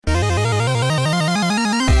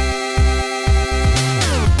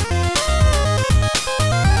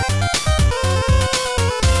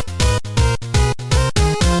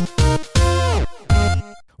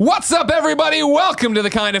What's up, everybody? Welcome to the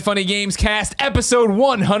Kind of Funny Gamescast, episode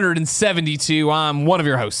 172. I'm one of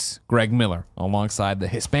your hosts, Greg Miller, alongside the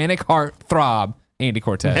Hispanic heartthrob, Andy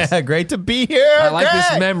Cortez. Yeah, great to be here. I like Greg.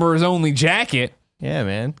 this members-only jacket. Yeah,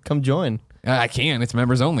 man. Come join. I can. It's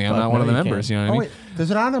members only. I'm not one of the members. You know what I mean? Wait, does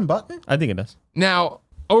it on unbutton? I think it does. Now,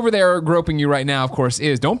 over there groping you right now, of course,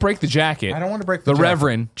 is don't break the jacket. I don't want to break the jacket.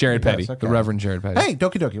 Reverend Jared Yes, Petty. okay. The Reverend Jared Petty. Hey,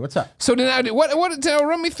 Doki Doki, what's up? So now,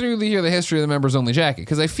 run me through the history of the members only jacket,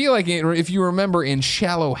 because I feel like if you remember in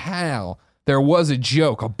Shallow Hal, there was a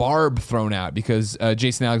joke, a barb thrown out because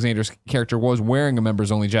Jason Alexander's character was wearing a members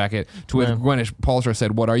only jacket. To which Gwyneth Paltrow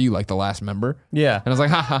said, "What are you, like the last member?" Yeah. And I was like,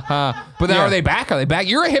 ha ha ha. But now are they back? Are they back?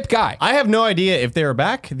 You're a hip guy. I have no idea if they were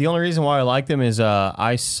back. The only reason why I like them is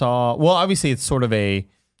I saw, well, obviously it's sort of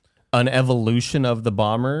an evolution of the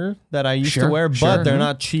bomber that I used to wear, but they're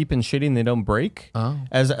not cheap and shitty and they don't break.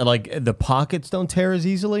 As like the pockets don't tear as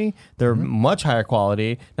easily. They're much higher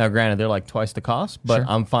quality. Now, granted, they're like twice the cost, but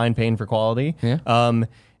I'm fine paying for quality. Yeah.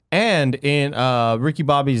 And in Ricky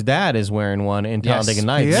Bobby's dad is wearing one in Talladega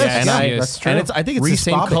Nights. Yes, and that's true. And I think it's Reese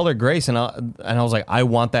the same Bobby. color grace, and I was like, I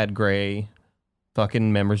want that gray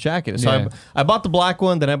fucking members jacket. So Yeah. I bought the black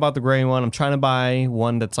one, then I bought the gray one. I'm trying to buy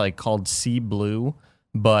one that's like called Sea Blue,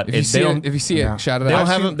 but If you see it, shout it they out. don't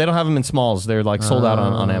have them. They don't have them in smalls. They're like sold out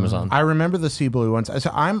on Amazon. I remember the sea blue ones.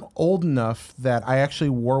 So I'm old enough that I actually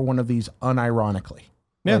wore one of these unironically.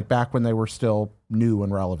 Yeah. Like back when they were still new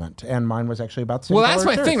and relevant. And mine was actually about the same Well, that's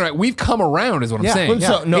color my as thing, yours. right? We've come around, is what I'm Yeah. saying.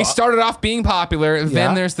 So, no, they started off being popular. Then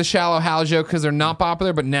Yeah. there's the Shallow Hal joke because they're not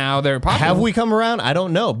popular, but now they're popular. Have we come around? I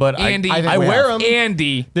don't know, but Andy, I we wear have.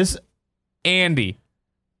 them. Andy,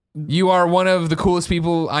 you are one of the coolest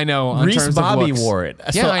people I know. In Reese terms Bobby of looks. wore it.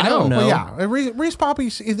 Yeah, So I know. don't know. Well, yeah. Reese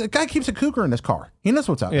Poppy's, the guy keeps a cougar in his car. He knows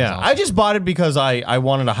what's up. Yeah, I just bought it because I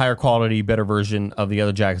wanted a higher quality, better version of the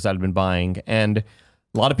other jackets I'd been buying, and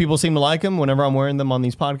a lot of people seem to like them whenever I'm wearing them on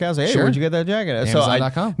these podcasts. Hey, Sure. where'd you get that jacket?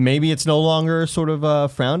 Amazon.com. Maybe it's no longer sort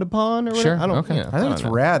of frowned upon or whatever. Sure, I don't, okay. you know, I think don't it's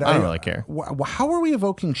know. rad. I don't really care. How are we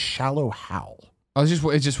evoking Shallow Hal?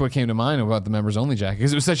 It's just what came to mind about the members only jacket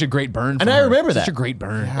because it was such a great burn. And for I her. remember Such that. a great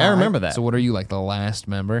burn. I remember that. So what are you, like the last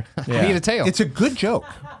member? Yeah. I need a tail. It's a good joke.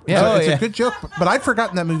 Yeah. It's yeah. a good joke, but I'd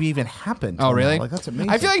forgotten that movie even happened. Oh, really? Like, that's amazing.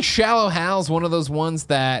 I feel like Shallow Hal's one of those ones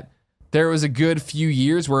that there was a good few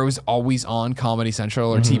years where it was always on Comedy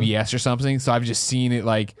Central or TBS or something. So I've just seen it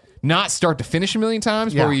like not start to finish a million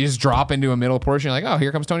times, Yeah. where you just drop into a middle portion. You're like, oh,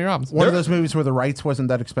 here comes Tony Robbins. one of those movies where the rights wasn't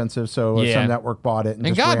that expensive, so Yeah. some network bought it and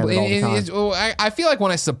And just God, ran it all the time. I feel like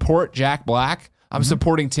when I support Jack Black, I'm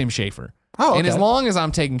supporting Tim Schafer. Oh, And as okay. long as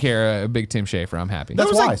I'm taking care of big Tim Schafer, I'm happy.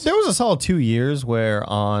 That's wise. There was a solid 2 years where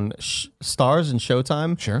on Stars and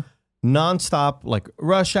Showtime, Sure. nonstop, like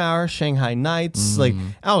Rush Hour, Shanghai Nights, like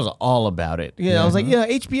I was all about it. Yeah, I was like, yeah,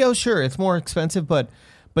 HBO, sure, it's more expensive, but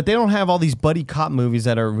they don't have all these buddy cop movies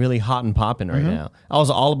that are really hot and popping right now. I was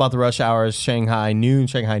all about the Rush Hours, Shanghai Noon,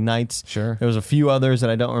 Shanghai Nights. Sure. There was a few others that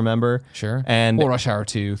I don't remember. Sure. And Well, Rush Hour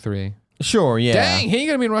 2, 3. sure, yeah. Dang, he ain't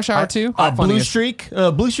going to be in Rush Hour 2? How funny Blue is- Streak.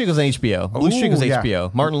 Blue Streak was on HBO. Blue Streak was Ooh, yeah.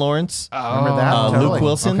 HBO. Martin Lawrence. Remember that? Luke Totally.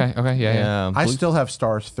 Wilson. Okay, yeah. I still have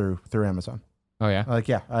Stars through Amazon. Oh, yeah. Like,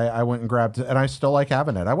 yeah, I went and grabbed it, and I still like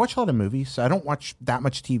having it. I watch a lot of movies. I don't watch that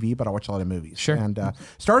much TV, but I watch a lot of movies. Sure. And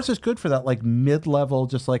Stars is good for that, like, mid-level,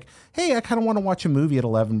 just like, hey, I kind of want to watch a movie at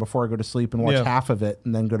 11 before I go to sleep and watch Yeah. half of it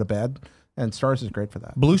and then go to bed. And Stars is great for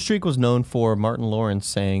that. Blue Streak was known for Martin Lawrence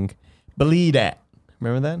saying, "Believe that."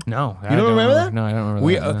 Remember that? No. You don't remember that? No, I don't remember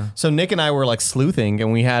We that. no. so Nick and I were like sleuthing,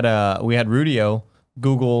 and we had Rudio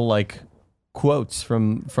Google like quotes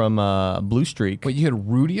from Blue Streak. Wait, you had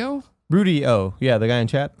Rudio? Rudio, yeah, the guy in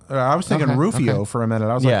chat. I was thinking Okay, Rufio okay. for a minute.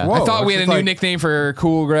 I was Yeah. like, whoa. I thought we it's had a just new like- nickname for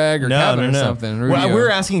Cool Greg or Kevin or something. Well, Rudio. we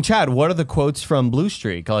were asking Chad, what are the quotes from Blue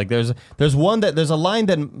Streak? Like, there's a line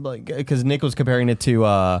that, like, because Nick was comparing it to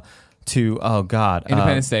oh god,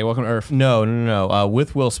 Independence Day, Welcome to Earth. No.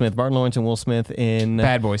 With Will Smith, Martin Lawrence and Will Smith in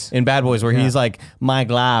Bad Boys. In Bad Boys, where he's like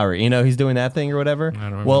Mike Lowry, he's doing that thing or whatever. don't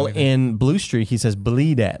remember Well, anything. in Blue Streak, he says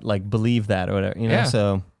 "believe that," like believe that or whatever. Yeah.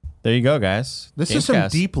 So there you go, guys. This is some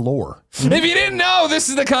Gamescast. deep lore. If you didn't know, this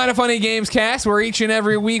is the Kind of Funny Games cast where each and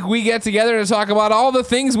every week we get together to talk about all the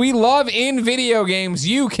things we love in video games.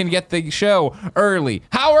 You can get the show early.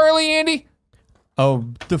 How early, Andy? Oh,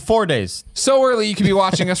 the 4 days. So early you can be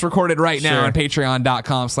watching us record it right now Sure. on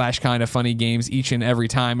patreon.com/kindoffunnygames each and every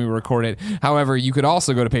time we record it. However, you could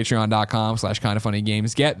also go to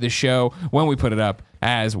patreon.com/kindoffunnygames, get the show when we put it up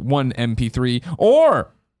as one MP3 or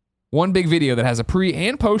one big video that has a pre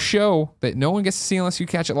and post show that no one gets to see unless you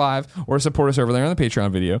catch it live or support us over there on the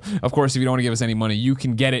Patreon video. Of course, if you don't want to give us any money, you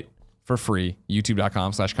can get it for free.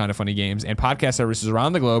 YouTube.com/kindoffunnygames and podcast services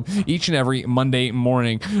around the globe each and every Monday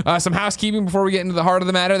morning. Some housekeeping before we get into the heart of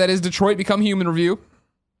the matter. That is Detroit Become Human review.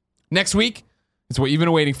 Next week, it's what you've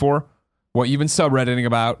been waiting for, what you've been subredditing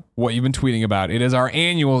about, what you've been tweeting about. It is our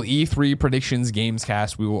annual E3 Predictions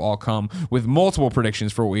Gamescast. We will all come with multiple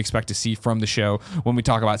predictions for what we expect to see from the show when we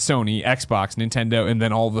talk about Sony, Xbox, Nintendo, and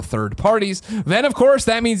then all the third parties. Then, of course,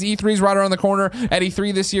 that means E3 is right around the corner. At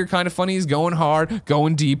E3 this year, Kind of Funny is going hard,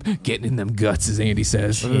 going deep, getting in them guts, as Andy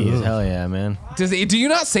says. Jeez, hell yeah, man. Do you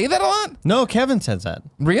not say that a lot? No, Kevin says that.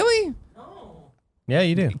 Really? No. Yeah,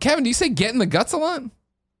 you do. Kevin, do you say get in the guts a lot?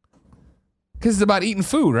 Because it's about eating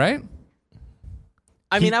food, right?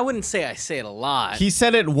 I mean, I wouldn't say I say it a lot. He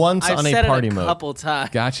said it once I've on said a party it a mode. couple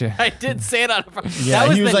times. Gotcha. I did say it on a party. Yeah, that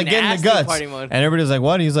was he was the like getting the nasty guts, party mode. and everybody was like,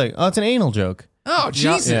 "What?" He's like, "Oh, it's an anal joke." Oh,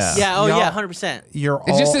 Jesus. Yeah. Yeah. Oh, Y'all- yeah. 100%. You're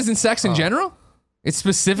It just all- isn't sex in general? It's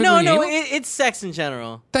specifically No, anal? it's sex in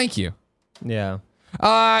general. Thank you. Yeah.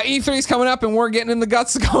 E3 is coming up, and we're getting in the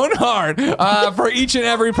guts going hard. For each and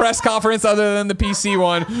every press conference other than the PC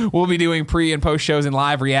one, we'll be doing pre and post shows and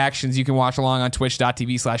live reactions. You can watch along on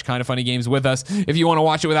twitch.tv/kindoffunnygames with us. If you want to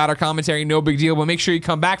watch it without our commentary, no big deal, but make sure you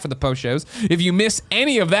come back for the post shows. If you miss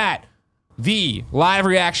any of that, the live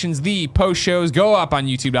reactions, the post shows go up on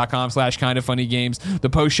youtube.com/kindoffunnygames. The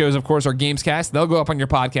post shows, of course, are Gamescast. They'll go up on your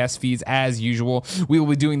podcast feeds as usual. We will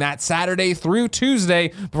be doing that Saturday through Tuesday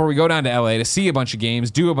before we go down to LA to see a bunch of games,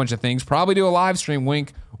 do a bunch of things, probably do a live stream,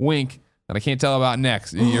 wink, wink, that I can't tell about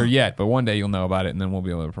next or yet, but one day you'll know about it and then we'll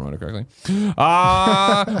be able to promote it correctly.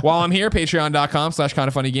 While I'm here,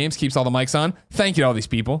 patreon.com/kindoffunnygames keeps all the mics on. Thank you to all these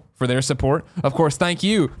people for their support. Of course, thank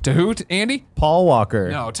you to who, Andy? Paul Walker.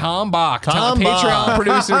 No, Tom Bach. Tom Bach. Patreon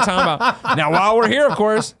producer Tom Bach. Now, while we're here, of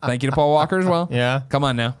course, thank you to Paul Walker as well. Yeah. Come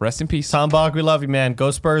on now. Rest in peace. Tom Bach, we love you, man.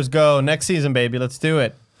 Go Spurs, go. Next season, baby. Let's do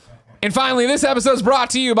it. And finally, this episode is brought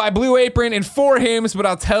to you by Blue Apron and 4 Hymns, but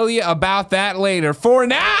I'll tell you about that later. For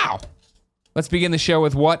now, let's begin the show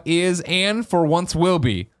with what is and for once will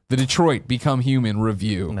be the Detroit Become Human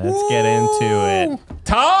review. Let's get into it.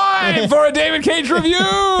 Time for a David Cage review.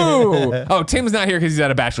 Oh, Tim's not here because he's at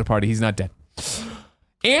a bachelor party. He's not dead.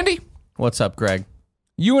 Andy, What's up, Greg?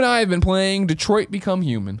 you and I have been playing Detroit Become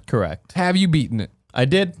Human. Correct. Have you beaten it? I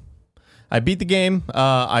did. I beat the game.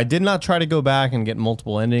 I did not try to go back and get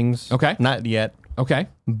multiple endings. Okay. Not yet. Okay.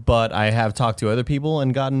 But I have talked to other people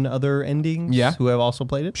and gotten other endings. Yeah. Who have also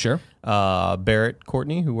played it. Sure. Barrett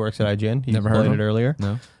Courtney, who works at IGN. He Never heard played of it him. earlier.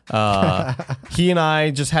 No. He and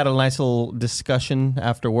I just had a nice little discussion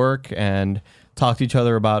after work and talked to each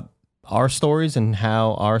other about our stories and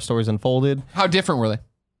how our stories unfolded. How different were they?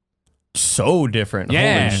 So different.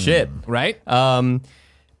 Yeah. Holy shit. Right?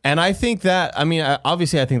 And I think that,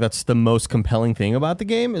 obviously I think that's the most compelling thing about the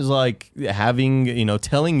game is like having,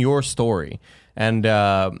 telling your story. And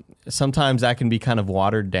sometimes that can be kind of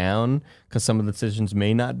watered down because some of the decisions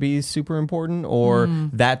may not be super important or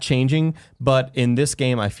that changing. But in this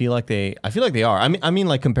game, I feel like they are. I mean,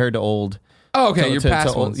 like compared to old. Oh, okay, your past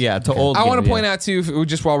old, ones. yeah, to old. I want to games, point out, too,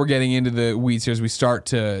 just while we're getting into the weeds here, as we start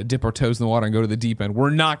to dip our toes in the water and go to the deep end, we're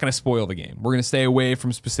not going to spoil the game. We're going to stay away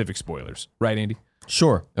from specific spoilers. Right, Andy?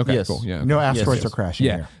 Sure. Okay, Yes. cool. Yeah. No asteroids yes. are crashing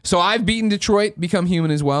Yeah. here. So I've beaten Detroit Become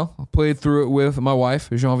Human as well. I played through it with my wife,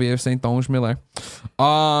 Geneviève Saint-Onge Miller.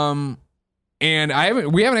 And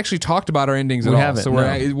we haven't actually talked about our endings at We all. haven't, So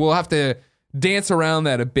no. we'll have to dance around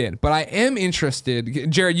that a bit. But I am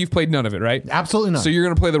interested. Jared, you've played none of it, right? Absolutely not. So you're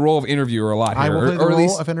going to play the role of interviewer a lot here. I will play the or at role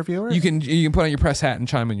least of interviewer. You can put on your press hat and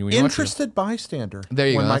chime in. You want to. Interested bystander. There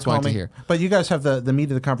you one go. might That's what I call like to me. hear. But you guys have the meat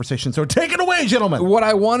of the conversation, so take it away, gentlemen. What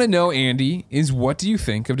I want to know, Andy, is what do you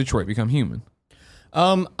think of Detroit Become Human?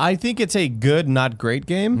 I think it's a good, not great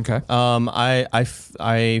game. Okay.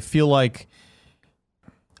 I feel like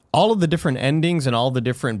all of the different endings and all the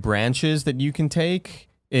different branches that you can take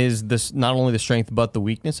is this not only the strength but the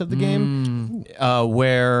weakness of the game,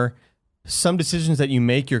 where some decisions that you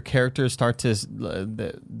make, your characters start to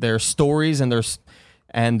their stories and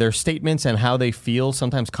their statements and how they feel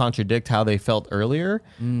sometimes contradict how they felt earlier.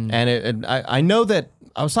 And I know that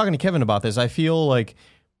I was talking to Kevin about this. I feel like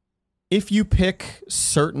if you pick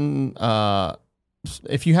certain,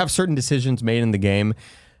 if you have certain decisions made in the game,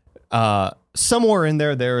 somewhere in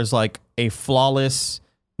there is like a flawless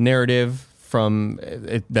narrative from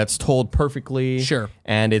that's told perfectly. Sure.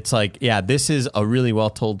 And it's like, yeah, this is a really well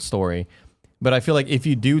told story. But I feel like if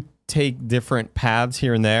you do take different paths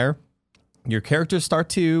here and there, your characters start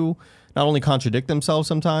to not only contradict themselves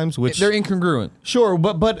sometimes, which They're incongruent. sure,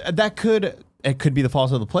 but it could be the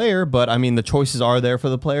fault of the player, but I mean the choices are there for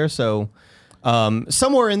the player. So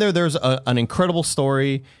somewhere in there's an incredible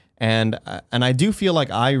story And I do feel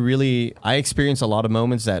like I experienced a lot of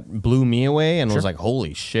moments that blew me away and was like,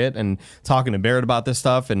 holy shit. And talking to Barrett about this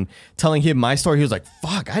stuff and telling him my story, he was like,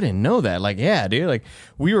 fuck, I didn't know that. Like, yeah, dude. Like,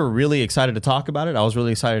 we were really excited to talk about it. I was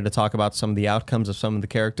really excited to talk about some of the outcomes of some of the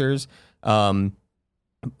characters.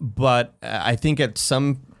 But I think at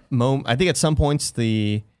some points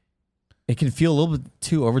it can feel a little bit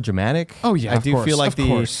too overdramatic. Oh yeah, I do feel like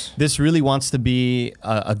this really wants to be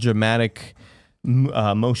a dramatic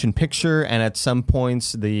motion picture, and at some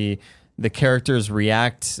points the characters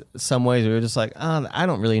react some ways where you're just like, oh, I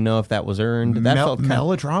don't really know if that was earned. That felt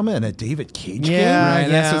melodrama in a David Cage game. Right,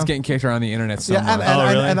 that's what's getting kicked around the internet so much.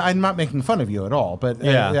 And I'm not making fun of you at all, but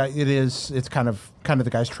it's kind of the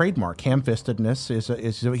guy's trademark.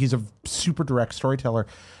 Ham-fistedness he's a super direct storyteller.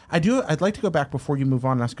 I'd like to go back before you move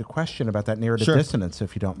on and ask a question about that narrative dissonance,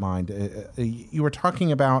 if you don't mind. You were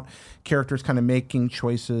talking about characters kind of making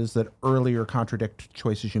choices that earlier contradict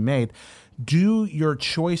choices you made. Do your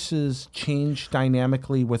choices change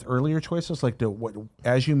dynamically with earlier choices? Like,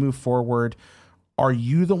 as you move forward, are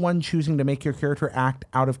you the one choosing to make your character act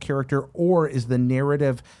out of character, or is the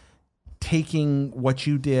narrative taking what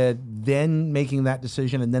you did, then making that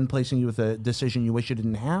decision, and then placing you with a decision you wish you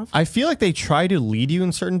didn't have? I feel like they try to lead you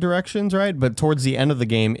in certain directions, right? But towards the end of the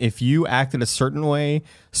game, if you acted a certain way,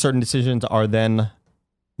 certain decisions are then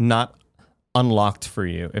not unlocked for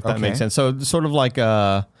you, if that makes sense. So it's sort of like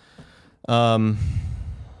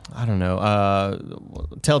I don't know,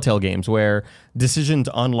 Telltale games where decisions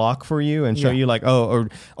unlock for you and show you like, or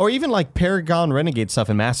even like Paragon Renegade stuff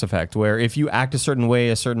in Mass Effect, where if you act a certain way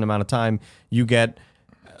a certain amount of time, you get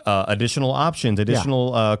additional options,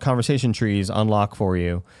 additional conversation trees unlock for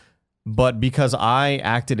you. But because I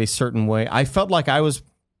acted a certain way, I felt like I was,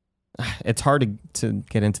 it's hard to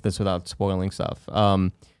get into this without spoiling stuff.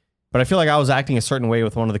 But I feel like I was acting a certain way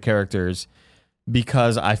with one of the characters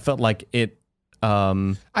because I felt like it.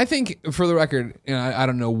 I think, for the record, I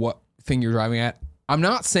don't know what thing you're driving at. I'm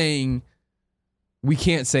not saying we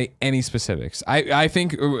can't say any specifics. I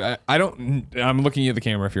think I'm looking at the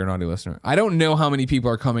camera if you're an audio listener. I don't know how many people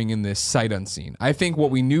are coming in this sight unseen. I think what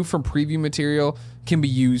we knew from preview material can be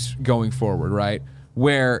used going forward, right?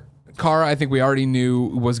 Where Kara, I think we already knew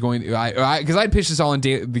was going to, because I'd pitched this all in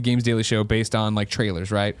the Games Daily Show based on like trailers,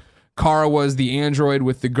 right? Kara was the android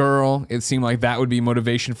with the girl. It seemed like that would be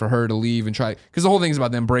motivation for her to leave and try, because the whole thing is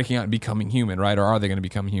about them breaking out and becoming human, right? Or are they going to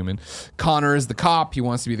become human? Connor is the cop. He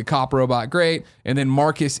wants to be the cop robot. Great. And then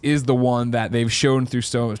Marcus is the one that they've shown through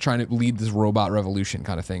trying to lead this robot revolution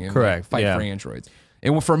kind of thing. And correct. Fight for androids.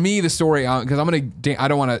 And for me, the story, because I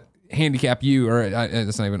don't want to handicap you, or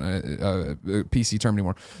that's not even a PC term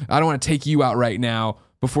anymore. I don't want to take you out right now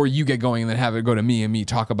before you get going and then have it go to me and me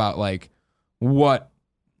talk about like what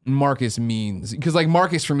Marcus means, because like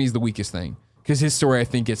Marcus for me is the weakest thing, because his story I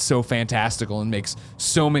think gets so fantastical and makes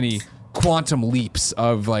so many quantum leaps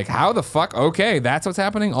of like, how the fuck, okay, that's what's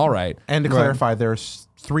happening, all right. And to clarify, there's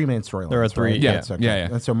 3 main storylines. There are 3, right? yeah. Okay.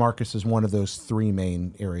 And so Marcus is one of those 3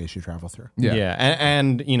 main areas you travel through. Yeah.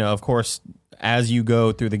 And you know, of course, as you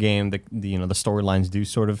go through the game, the storylines do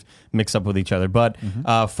sort of mix up with each other. But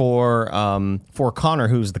for Connor,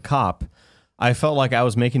 who's the cop, I felt like I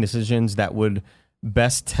was making decisions that would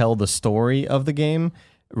best tell the story of the game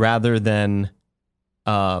rather than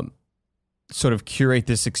sort of curate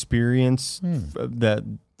this experience that.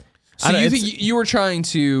 So you think you were trying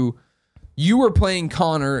to, you were playing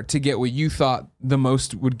Connor to get what you thought the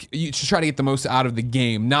most to try to get the most out of the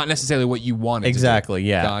game, not necessarily what you wanted. Exactly. To do.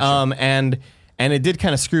 Yeah. Gotcha. And it did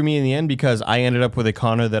kind of screw me in the end because I ended up with a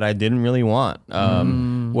Connor that I didn't really want,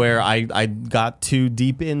 where I got too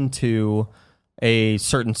deep into a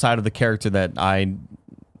certain side of the character that I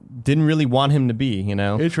didn't really want him to be, you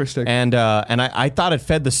know? Interesting. And I thought it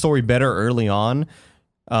fed the story better early on.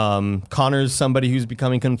 Connor's somebody who's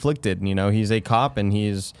becoming conflicted. You know, he's a cop and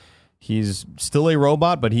he's still a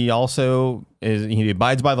robot, but he also he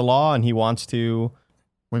abides by the law and he wants to.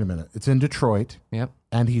 Wait a minute. It's in Detroit. Yep.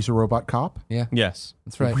 And he's a robot cop? Yeah. Yes.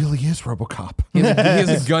 That's right. It really is RoboCop. He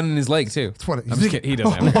has a gun in his leg, too. That's what I'm just kidding. He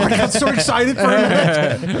doesn't have I got so excited for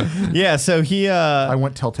a minute. Yeah, so he... I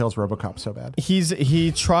want Telltale's RoboCop so bad.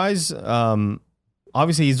 He tries...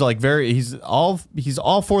 obviously, he's like he's all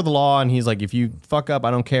for the law, and he's like, if you fuck up,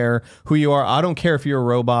 I don't care who you are. I don't care if you're a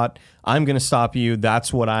robot. I'm going to stop you.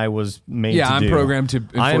 That's what I was made to do. Yeah, I'm programmed to enforce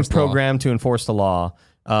the law. I am programmed to enforce the law.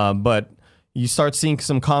 But you start seeing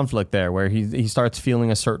some conflict there where he starts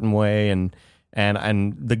feeling a certain way, and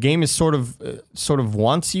the game is sort of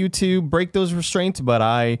wants you to break those restraints, but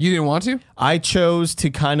You didn't want to? I chose to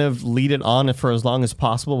kind of lead it on for as long as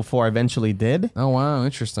possible before I eventually did. Oh, wow.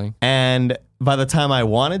 Interesting. And by the time I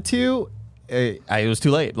wanted to, it was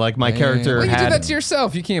too late. Like my character well, you had did that to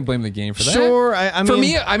yourself. You can't blame the game for that. Sure,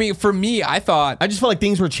 For me, I thought I just felt like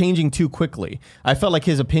things were changing too quickly. I felt like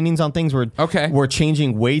his opinions on things were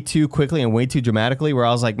changing way too quickly and way too dramatically. Where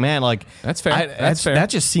I was like, man, like that's fair. That's fair. That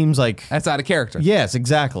just seems like that's out of character. Yes,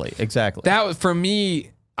 exactly. That was for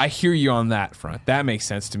me. I hear you on that front. That makes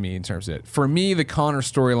sense to me in terms of it. For me, the Connor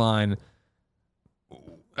storyline,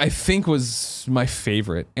 I think, was my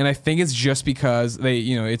favorite, and I think it's just because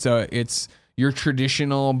it's your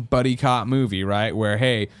traditional buddy cop movie, right? Where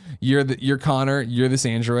hey, you're Connor, you're this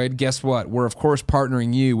android. Guess what? We're of course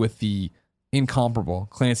partnering you with the incomparable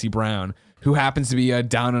Clancy Brown, who happens to be a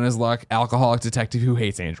down on his luck alcoholic detective who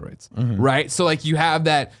hates androids, right? So like you have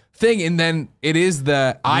that thing, and then it is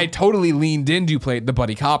I totally leaned into the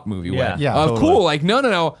buddy cop movie way. Totally. Cool, like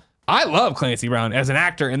no. I love Clancy Brown as an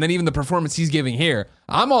actor, and then even the performance he's giving here,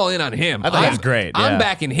 I'm all in on him. I thought he was great. I'm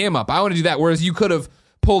backing him up. I want to do that, whereas you could have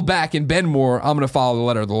pulled back and been more, I'm going to follow the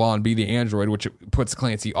letter of the law and be the android, which puts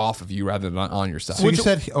Clancy off of you rather than on your side. So you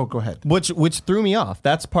said, go ahead. Which threw me off.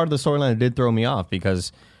 That's part of the storyline that did throw me off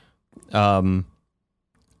because I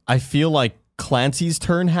feel like Clancy's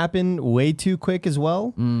turn happened way too quick as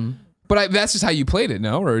well. But that's just how you played it,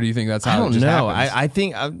 no? Or do you think that's how it just happens? I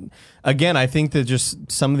think, again, I think that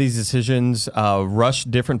just some of these decisions rush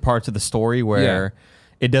different parts of the story where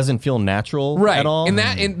it doesn't feel natural at all.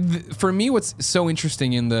 And for me, what's so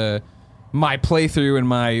interesting in my playthrough and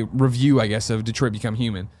my review, I guess, of Detroit Become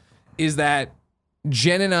Human is that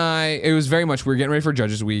Jen and I, it was very much, we were getting ready for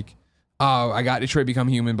Judges Week. I got Detroit Become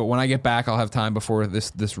Human, but when I get back, I'll have time before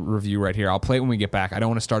this review right here. I'll play it when we get back. I don't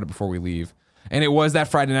want to start it before we leave. And it was that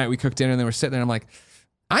Friday night we cooked dinner and they were sitting there and I'm like,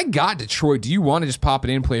 I got Detroit. Do you want to just pop it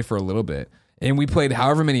in and play for a little bit? And we played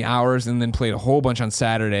however many hours and then played a whole bunch on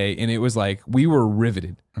Saturday. And it was like, we were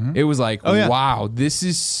riveted. It was like, wow, this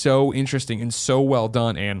is so interesting and so well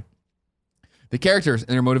done. And the characters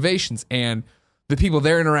and their motivations and the people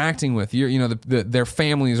they're interacting with, their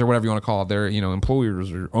families or whatever you want to call it, their,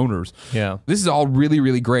 employers or owners. Yeah. This is all really,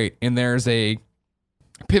 really great. And there's a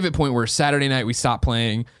pivot point where Saturday night we stopped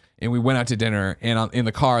playing and we went out to dinner, and in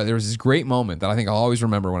the car, there was this great moment that I think I'll always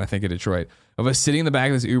remember when I think of Detroit, of us sitting in the back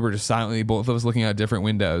of this Uber just silently, both of us looking out different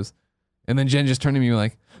windows. And then Jen just turned to me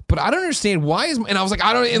like, but I don't understand why and I was like,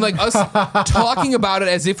 I don't, and like us talking about it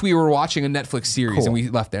as if we were watching a Netflix series and we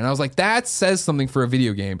left there. And I was like, that says something for a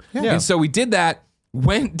video game. Yeah. And so we did that,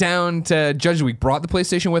 went down to Judges Week, brought the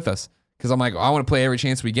PlayStation with us. Because I'm like, I want to play every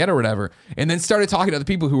chance we get or whatever. And then started talking to other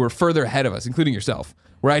people who were further ahead of us, including yourself.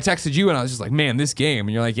 Where I texted you and I was just like, man, this game.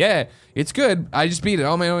 And you're like, yeah, it's good. I just beat it.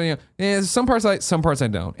 Oh, man, some parts I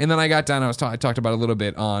don't. And then I got down, I talked about it a little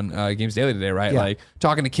bit on Games Daily today, right? Yeah. Like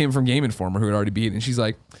talking to Kim from Game Informer who had already beat it. And she's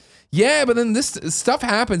like, yeah, but then this stuff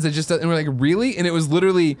happens. It just, and we're like, really? And it was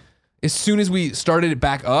literally, as soon as we started it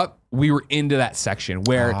back up, we were into that section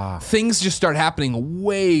where things just start happening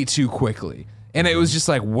way too quickly. And it was just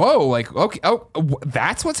like, whoa, like, okay,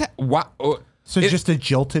 that's what's So just a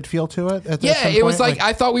jilted feel to it? It was like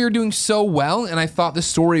I thought we were doing so well, and I thought the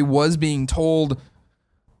story was being told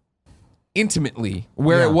intimately,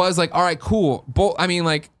 where it was like, all right, cool. I mean,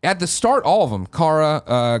 like, at the start, all of them,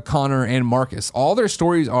 Kara, Connor, and Marcus, all their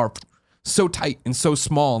stories are so tight and so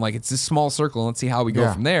small, and like, it's this small circle, and let's see how we go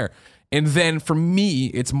from there. And then for me,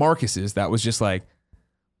 it's Marcus's that was just like,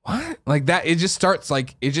 what? Like that, it just starts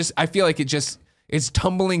like, I feel like it's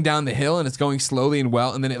tumbling down the hill and it's going slowly and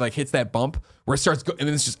well, and then it like hits that bump where it starts and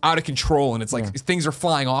then it's just out of control and it's like things are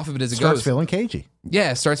flying off of it as it goes. Starts feeling cagey.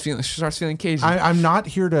 Yeah, starts feeling cagey. I'm not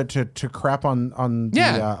here to crap on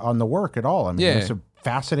the work at all. I mean, there's some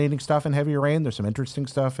fascinating stuff in Heavy Rain. There's some interesting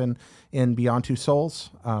stuff in Beyond Two Souls.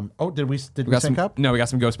 Did we sync up? No, we got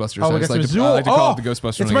some Ghostbusters. Oh, we got some Zool. I like to call it the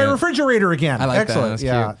Ghostbusters. It's my refrigerator again. I like Excellent. That.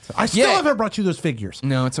 Yeah, I still haven't brought you those figures.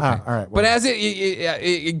 No, it's okay. All right, but as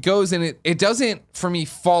it goes and it doesn't for me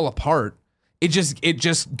fall apart. It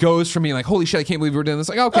just goes for me like, holy shit, I can't believe we're doing this.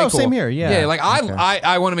 Like, okay, cool. Same here. Yeah. Like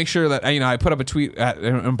I want to make sure that I put up a tweet at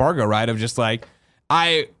an embargo, right? Of just like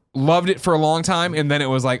I loved it for a long time, and then it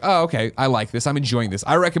was like, oh, okay, I like this. I'm enjoying this.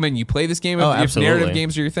 I recommend you play this game if narrative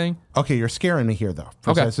games are your thing. Okay, you're scaring me here, though.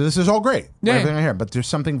 Okay. So this is all great. Yeah. Everything I hear, but there's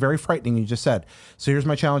something very frightening you just said. So here's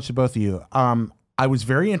my challenge to both of you. I was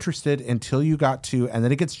very interested until you got to, and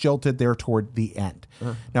then it gets jilted there toward the end.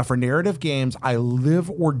 Now, for narrative games, I live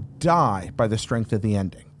or die by the strength of the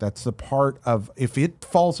ending. That's the part of, if it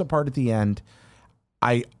falls apart at the end,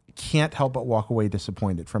 I can't help but walk away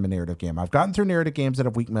disappointed from a narrative game. I've gotten through narrative games that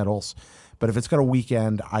have weak middles, but if it's got a weak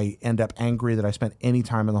end, I end up angry that I spent any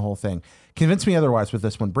time in the whole thing. Convince me otherwise with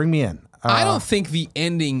this one. Bring me in. I don't think the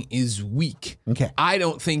ending is weak. Okay. I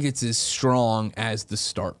don't think it's as strong as the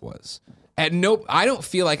start was. I don't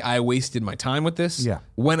feel like I wasted my time with this. Yeah.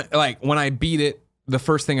 When I beat it, the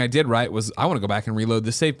first thing I did was I want to go back and reload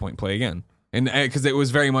the save point, play again. And because it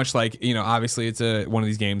was very much like, obviously it's one of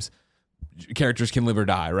these games, characters can live or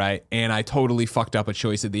die, right? And I totally fucked up a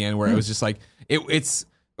choice at the end where it was just like, it's,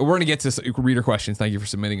 we're going to get to reader questions. Thank you for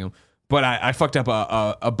submitting them. But I fucked up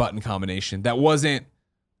a button combination that wasn't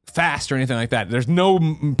fast or anything like that. There's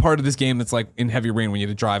no part of this game that's like in Heavy Rain when you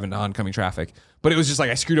have to drive into oncoming traffic. But it was just like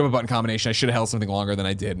I screwed up a button combination. I should have held something longer than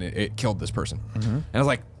I did, and it killed this person. And I was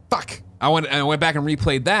like, fuck. I went back and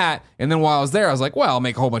replayed that, and then while I was there, I was like, well, I'll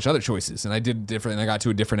make a whole bunch of other choices. And I did different, and I got to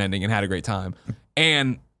a different ending and had a great time.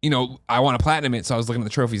 And, I want to platinum it, so I was looking at the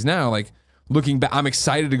trophies now, like, looking back, I'm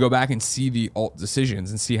excited to go back and see the alt decisions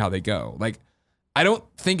and see how they go. Like, I don't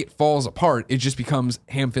think it falls apart. It just becomes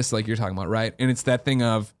ham-fisted like you're talking about, right? And it's that thing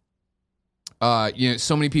of,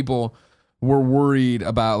 so many people were worried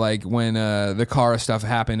about like when the Kara stuff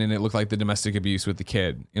happened and it looked like the domestic abuse with the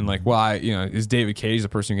kid. And like, well, is David Cage the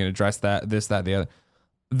person who can address that, this, that, the other?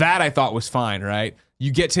 That I thought was fine, right?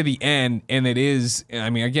 You get to the end and it is,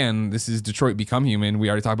 again, this is Detroit Become Human. We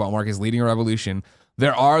already talked about Marcus leading a revolution.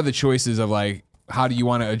 There are the choices of like, how do you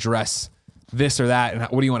want to address this or that, and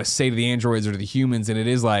what do you want to say to the androids or to the humans? And it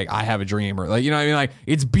is like, I have a dream, or like, like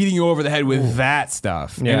it's beating you over the head with that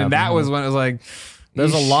stuff. Yeah, and that was when it was like,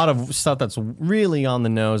 there's a lot of stuff that's really on the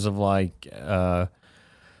nose of like,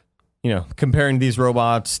 comparing these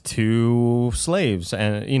robots to slaves,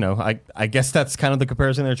 and I guess that's kind of the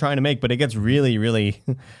comparison they're trying to make, but it gets really, really.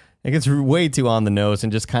 It gets way too on the nose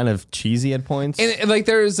and just kind of cheesy at points. And like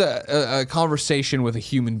there's a conversation with a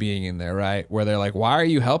human being in there, right? Where they're like, why are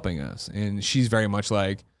you helping us? And she's very much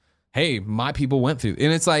like, hey, my people went through.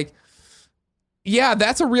 And it's like, yeah,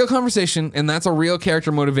 that's a real conversation and that's a real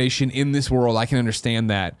character motivation in this world. I can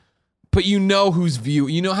understand that. But who's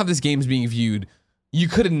how this game's being viewed. You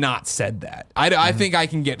could have not said that. I think I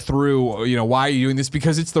can get through, why are you doing this?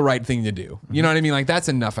 Because it's the right thing to do. You know what I mean? Like, that's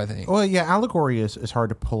enough, I think. Well, yeah, allegory is hard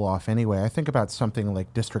to pull off anyway. I think about something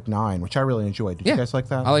like District 9, which I really enjoyed. Did you guys like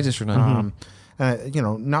that? I like District 9.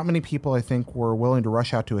 Not many people, I think, were willing to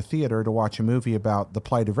rush out to a theater to watch a movie about the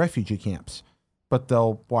plight of refugee camps. But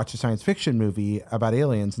they'll watch a science fiction movie about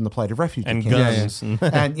aliens and the plight of refugee camps. Guns.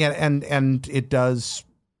 and it does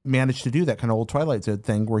manage to do that kind of old Twilight Zone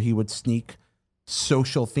thing where he would sneak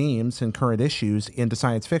social themes and current issues into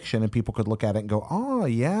science fiction, and people could look at it and go, oh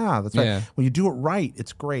yeah, that's right. Yeah. When you do it right,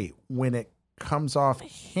 it's great. When it comes off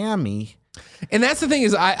hammy, and that's the thing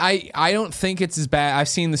is I don't think it's as bad. I've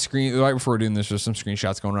seen the screen right before doing this, there's some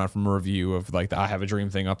screenshots going around from a review of like the I Have a Dream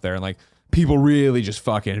thing up there, and like people really just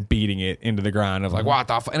fucking beating it into the ground of like, what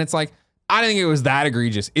the fuck? And it's like, I didn't think it was that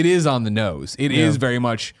egregious. It is on the nose. It is very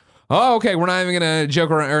much, oh, okay, we're not even going to joke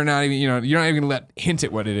around, or not even, you're not even going to hint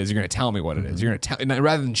at what it is. You're going to tell me what it is. You're going to tell,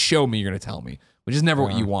 rather than show me, you're going to tell me, which is never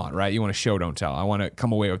what you want, right? You want to show, don't tell. I want to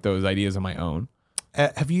come away with those ideas of my own.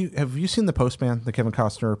 Have you seen The Postman, the Kevin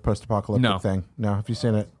Costner post-apocalyptic thing? No, have you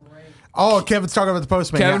seen it? Right. Oh, Kevin's talking about The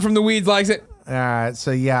Postman. Kevin from the Weeds likes it. All right,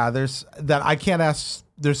 so yeah, there's that. I can't ask.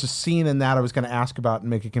 There's a scene in that I was going to ask about and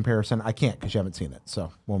make a comparison. I can't because you haven't seen it.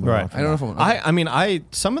 So we'll move on. I don't know if I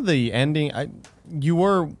some of the ending. We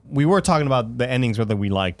were talking about the endings, whether we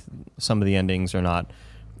liked some of the endings or not.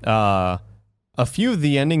 A few of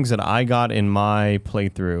the endings that I got in my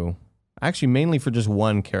playthrough, actually mainly for just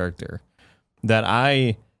one character, that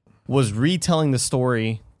I was retelling the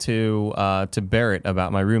story to Barrett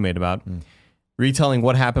about, my roommate about, retelling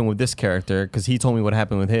what happened with this character because he told me what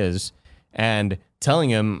happened with his, and telling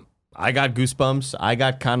him I got goosebumps. I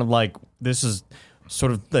got kind of like, this is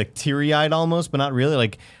sort of like teary-eyed almost, but not really.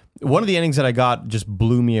 Like, one of the endings that I got just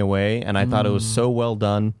blew me away, and I thought it was so well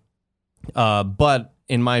done. But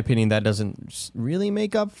in my opinion, that doesn't really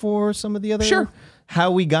make up for some of the other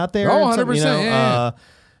how we got there. Oh, 100%.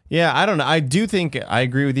 Yeah, I don't know. I do think I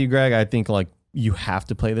agree with you, Greg. I think like you have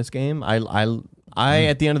to play this game. I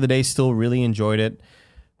at the end of the day still really enjoyed it,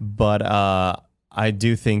 but I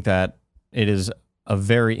do think that it is a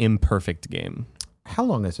very imperfect game. How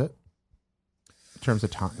long is it in terms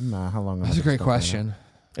of time? How long? That's a great question.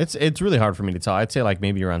 It's really hard for me to tell. I'd say like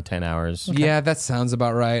maybe around 10 hours. Okay. Yeah, that sounds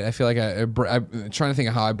about right. I feel like I'm trying to think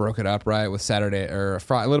of how I broke it up, right? With Saturday or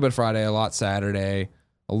a little bit Friday, a lot Saturday,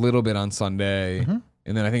 a little bit on Sunday. Mm-hmm.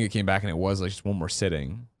 And then I think it came back and it was like just one more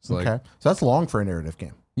sitting. So okay. So that's long for a narrative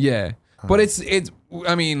game. Yeah. But it's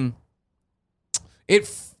I mean,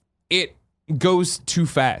 it goes too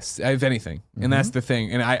fast, if anything. And that's the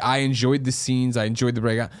thing. And I enjoyed the scenes. I enjoyed the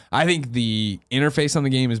breakout. I think the interface on the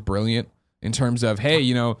game is brilliant in terms of, hey,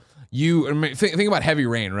 think about Heavy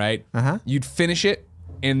Rain, right? You'd finish it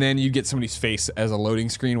and then you get somebody's face as a loading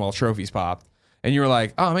screen while trophies popped. and you were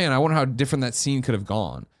like, oh man, I wonder how different that scene could have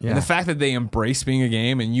gone. Yeah. And the fact that they embrace being a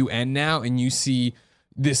game and you end now and you see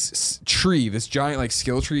this tree, this giant like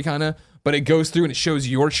skill tree kind of, but it goes through and it shows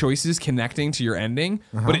your choices connecting to your ending,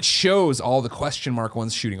 but it shows all the question mark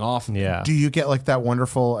ones shooting off. Yeah. Do you get like that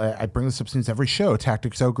wonderful, I bring this up since every show,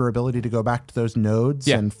 Tactics Ogre ability to go back to those nodes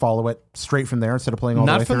and follow it straight from there instead of playing all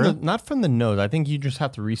the way through? Not from the nodes. I think you just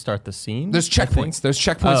have to restart the scene. There's checkpoints. There's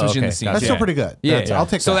checkpoints within the scene. That's still pretty good. Yeah, I'll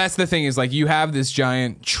take so that. that's the thing is like you have this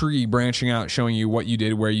giant tree branching out showing you what you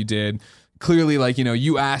did, where you did. Clearly, like, you know,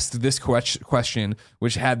 you asked this question,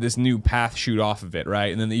 which had this new path shoot off of it,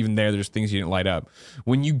 right? And then even there's things you didn't light up.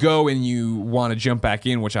 When you go and you want to jump back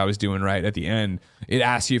in, which I was doing right at the end, it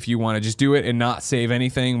asks you if you want to just do it and not save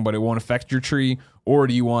anything, but it won't affect your tree, or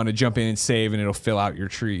do you want to jump in and save and it'll fill out your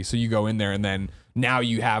tree? So you go in there and then now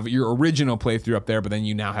you have your original playthrough up there, but then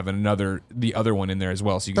you now have the other one in there as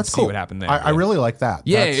well, so you can see what happened there. I really like that.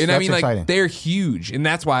 Yeah, that's I mean, exciting. like, they're huge, and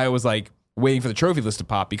that's why I was like waiting for the trophy list to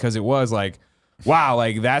pop, because it was like, wow,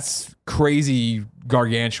 like that's crazy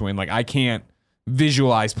gargantuan. Like I can't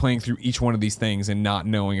visualize playing through each one of these things and not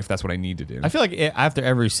knowing if that's what I need to do. I feel like after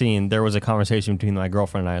every scene, there was a conversation between my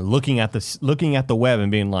girlfriend and I, looking at the web and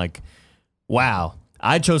being like, "Wow,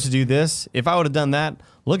 I chose to do this. If I would have done that,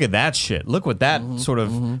 look at that shit. Look what that sort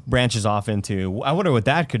of branches off into. I wonder what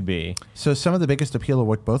that could be." So some of the biggest appeal of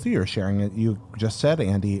what both of you are sharing, you just said,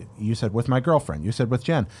 Andy, you said with my girlfriend, you said with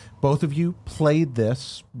Jen, both of you played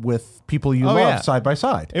this with people you love side by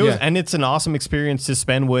side. It was, and it's an awesome experience to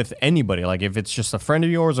spend with anybody. Like if it's just a friend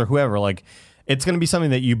of yours or whoever, like it's going to be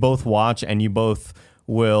something that you both watch and you both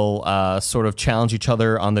will sort of challenge each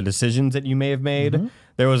other on the decisions that you may have made.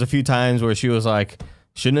 There was a few times where she was like,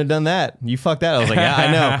 "Shouldn't have done that. You fucked that." I was like, "Yeah,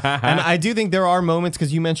 I know." And I do think there are moments,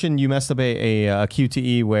 because you mentioned you messed up a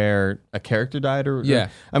QTE where a character died.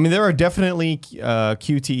 I mean, there are definitely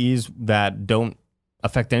QTEs that don't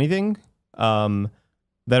affect anything,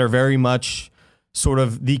 that are very much sort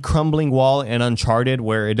of the crumbling wall in Uncharted,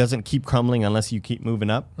 where it doesn't keep crumbling unless you keep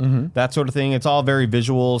moving up. That sort of thing. It's all very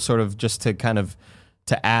visual, sort of just to kind of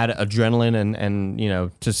to add adrenaline and you know,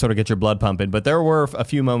 to sort of get your blood pumping. But there were a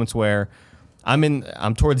few moments where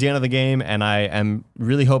I'm towards the end of the game and I am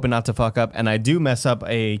really hoping not to fuck up, and I do mess up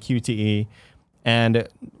a QTE, and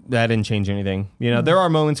that didn't change anything. You know, there are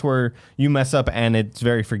moments where you mess up and it's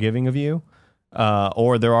very forgiving of you,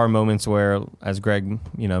 or there are moments where, as Greg,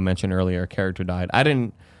 you know, mentioned earlier, a character died.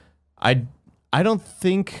 I don't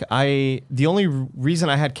think the only reason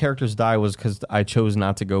I had characters die was because I chose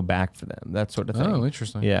not to go back for them. That sort of thing. Oh,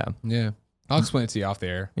 interesting. Yeah. I'll explain it to you off the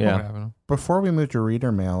air. Yeah. Before we move to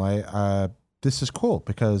reader mail, this is cool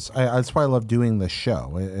because that's why I love doing this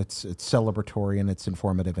show. It's celebratory and it's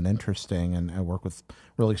informative and interesting, and I work with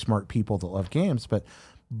really smart people that love games. But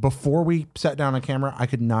before we sat down on camera, I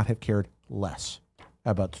could not have cared less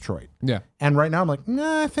about Detroit. Yeah. And right now I'm like,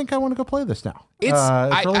 nah, I think I want to go play this now. It's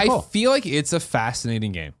really cool. I feel like it's a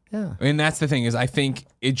fascinating game. Yeah. And that's the thing is I think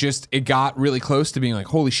it got really close to being like,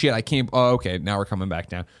 holy shit, I can't. Oh, okay, now we're coming back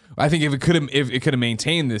down. I think if it could have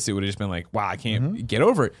maintained this, it would have just been like, wow, I can't get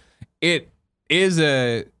over it. It is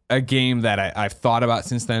a game that I've thought about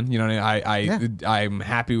since then. You know what I mean? I'm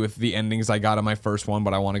happy with the endings I got on my first one,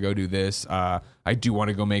 but I want to go do this. I do want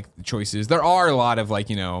to go make the choices. There are a lot of, like,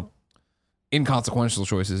 you know, inconsequential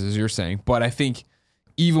choices, as you're saying, but I think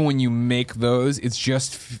even when you make those,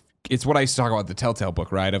 it's what I used to talk about the Telltale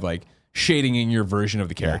book, right? Of like shading in your version of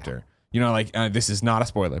the character. You know, like this is not a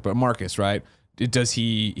spoiler, but Marcus, right?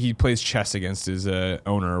 He plays chess against his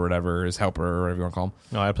owner or whatever, his helper or whatever you want to call him.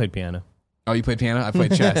 No, I played piano. Oh, you played piano? I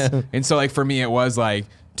played chess. And so, like, for me, it was like,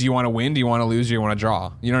 do you want to win? Do you want to lose? Or do you want to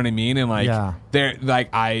draw? You know what I mean? And like,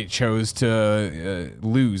 I chose to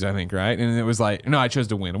lose, I think, right? And it was like, no, I chose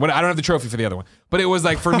to win. I don't have the trophy for the other one. But it was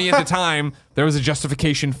like, for me at the time, there was a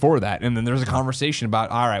justification for that. And then there was a conversation about,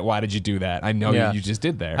 all right, why did you do that? I know you just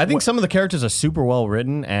did there. I think some of the characters are super well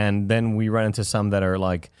written, and then we run into some that are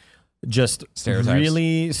like just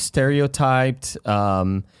really stereotyped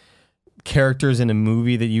characters in a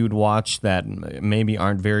movie that you would watch that maybe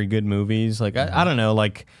aren't very good movies. Like I don't know,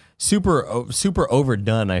 like super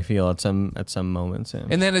overdone, I feel at some moments. Yeah.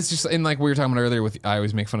 And then it's just, and like we were talking about earlier, I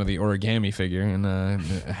always make fun of the origami figure in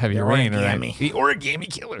Heavy Rain, right? The origami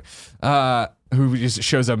killer, who just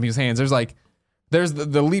shows up in his hands. There's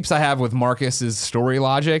the leaps I have with Marcus's story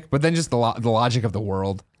logic, but then just the logic of the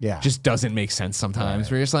world, just doesn't make sense sometimes.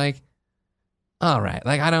 Right. Where you're just like, all right,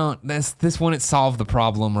 like this wouldn't solve the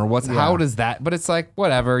problem, or how does that? But it's like,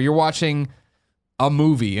 whatever. You're watching a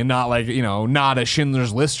movie and not like, not a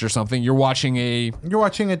Schindler's List or something. You're watching a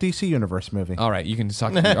DC Universe movie. All right, you can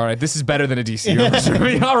talk to me. All right, this is better than a DC Universe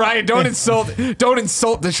movie. All right, don't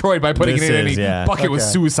insult Detroit by putting it in any bucket with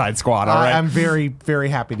Suicide Squad. All right, I'm very, very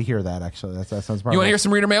happy to hear that. Actually, that sounds. You want to hear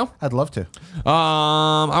some reader mail? I'd love to.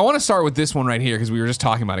 I want to start with this one right here because we were just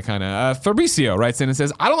talking about it. Kind of. Fabricio writes in and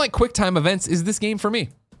says, "I don't like QuickTime events. Is this game for me?"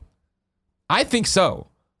 I think so.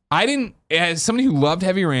 I didn't. As somebody who loved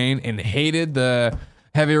Heavy Rain and hated the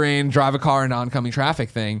Heavy Rain drive a car into oncoming traffic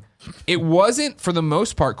thing, it wasn't for the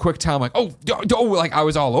most part QuickTime like like I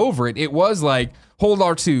was all over it. It was like hold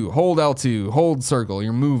R2, hold L2, hold circle,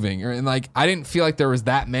 you're moving, and like I didn't feel like there was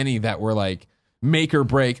that many that were like make or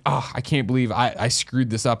break. Oh, I can't believe I screwed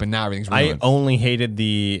this up and now everything's ruined. I only hated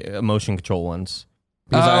the motion control ones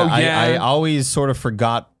because I always sort of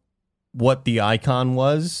forgot what the icon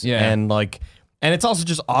was, and it's also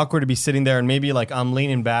just awkward to be sitting there and maybe like I'm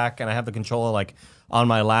leaning back and I have the controller like on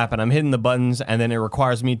my lap and I'm hitting the buttons and then it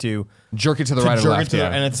requires me to jerk it to the right or left.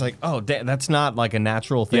 And it's like, that's not like a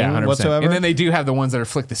natural thing whatsoever. And then they do have the ones that are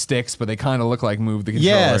flick the sticks, but they kind of look like move the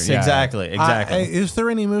controller. Yes, exactly. Is there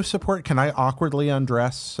any move support? Can I awkwardly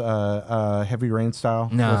undress Heavy Rain style?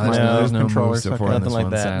 No, there's no move support. Nothing like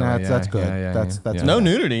that. That's good. That's no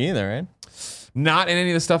nudity either, right? Not in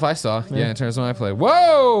any of the stuff I saw. Yeah, in terms of when I played.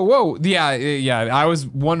 Whoa. Yeah. I was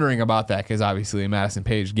wondering about that because obviously Madison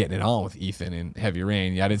Page getting it on with Ethan in Heavy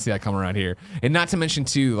Rain. Yeah, I didn't see that come around here. And not to mention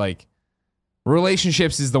too, like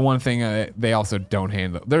relationships is the one thing they also don't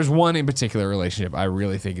handle. There's one in particular relationship I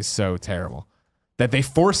really think is so terrible that they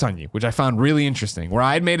force on you, which I found really interesting. Where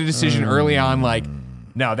I had made a decision early on, like,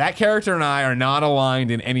 no, that character and I are not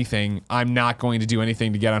aligned in anything. I'm not going to do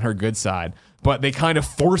anything to get on her good side. But they kind of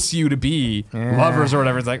force you to be lovers or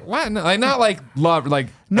whatever. It's like, what? No, like, not like love, like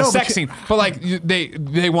a sex scene, but like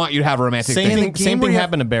they want you to have a romantic thing. Same thing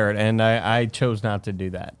happened to Barrett, and I chose not to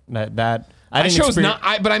do that. I chose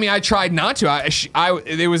not. But I mean, I tried not to.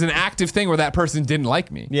 It was an active thing where that person didn't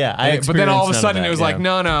like me. Yeah, but then all of a sudden it was like,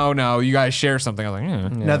 no, you guys share something. I was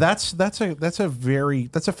like, Now that's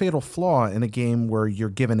a fatal flaw in a game where you're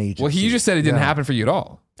given agency. Well, you just said it didn't happen for you at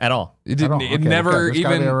all. At all. It didn't. It never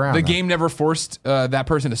even. The game never forced that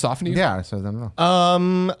person to soften you. Yeah, so I don't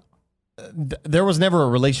know. There was never a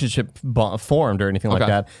relationship formed or anything like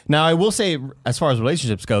that. Now, I will say, as far as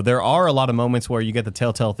relationships go, there are a lot of moments where you get the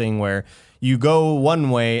telltale thing where you go one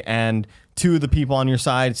way and two of the people on your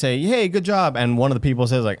side say, hey, good job. And one of the people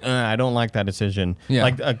says, like, I don't like that decision. Yeah.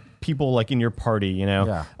 Like people like in your party,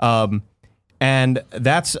 Yeah. And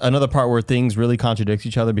that's another part where things really contradict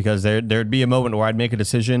each other because there'd be a moment where I'd make a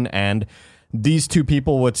decision and these two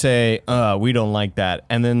people would say, we don't like that.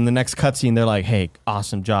 And then the next cutscene, they're like, hey,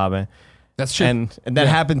 awesome job. That's true. And that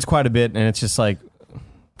happens quite a bit. And it's just like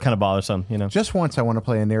kind of bothersome, Just once I want to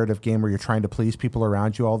play a narrative game where you're trying to please people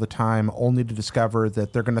around you all the time, only to discover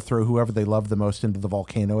that they're going to throw whoever they love the most into the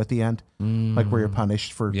volcano at the end. Like where you're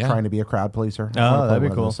punished for trying to be a crowd pleaser. Oh, that'd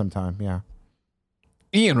be cool. Sometime, yeah.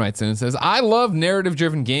 Ian writes in and says, I love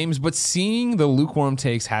narrative-driven games, but seeing the lukewarm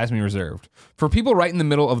takes has me reserved. For people right in the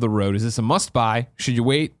middle of the road, is this a must-buy? Should you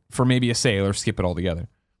wait for maybe a sale or skip it altogether?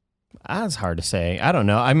 That's hard to say. I don't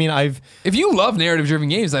know. I mean, if you love narrative-driven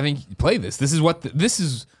games, I think you play this. This is what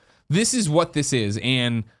this is.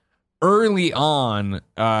 And early on,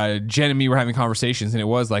 Jen and me were having conversations, and it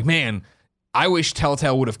was like, man, I wish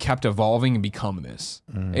Telltale would have kept evolving and become this.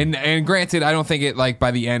 And granted, I don't think it like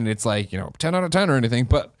by the end it's like 10 out of 10 or anything,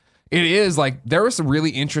 but it is like there were some really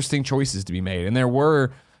interesting choices to be made, and there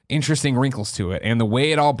were interesting wrinkles to it, and the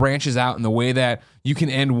way it all branches out, and the way that you can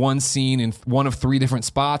end one scene in one of three different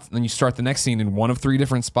spots, and then you start the next scene in one of three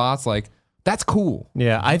different spots, like that's cool.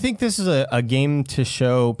 Yeah, I think this is a game to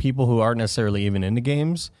show people who aren't necessarily even into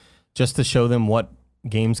games, just to show them what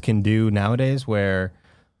games can do nowadays, where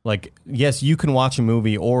like, yes, you can watch a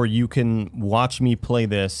movie or you can watch me play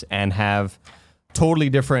this and have totally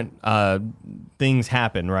different things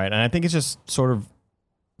happen, right? And I think it's just sort of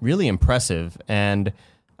really impressive, and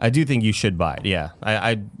I do think you should buy it. Yeah,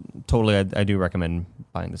 I do recommend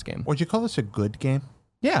buying this game. Would you call this a good game?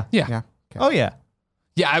 Yeah. Okay. Oh, yeah.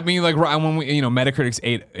 Yeah, I mean, like, when we, Metacritic's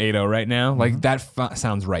 8.0 right now, like, that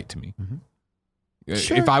sounds right to me.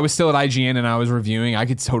 Sure. If I was still at IGN and I was reviewing, I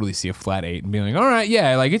could totally see a flat 8 and be like, all right,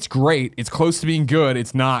 yeah, like it's great. It's close to being good.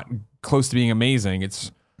 It's not close to being amazing.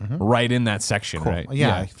 It's right in that section, cool. right?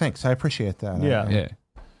 Yeah, thanks. I appreciate that.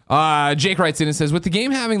 Yeah. Jake writes in and says, with the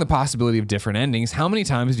game having the possibility of different endings, how many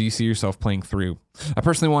times do you see yourself playing through? I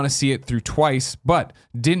personally want to see it through twice, but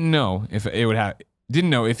didn't know if it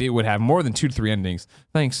would have more than 2 to 3 endings.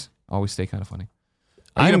 Thanks. Always stay kind of funny.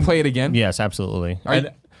 Are you going to play it again? Yes, absolutely.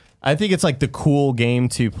 I think it's like the cool game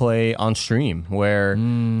to play on stream where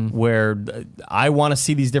I want to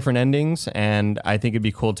see these different endings, and I think it'd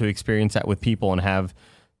be cool to experience that with people and have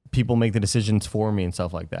people make the decisions for me and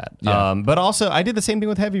stuff like that. Yeah. But also, I did the same thing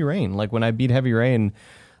with Heavy Rain. Like when I beat Heavy Rain,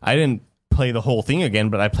 I didn't play the whole thing again,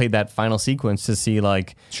 but I played that final sequence to see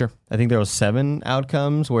like, Sure. I think there was 7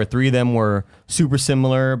 outcomes where 3 of them were super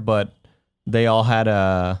similar, but they all had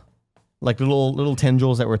like little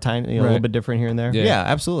tendrils that were tiny, a little bit different here and there. Yeah,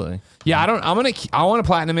 absolutely. Yeah, I want to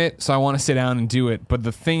platinum it, so I want to sit down and do it. But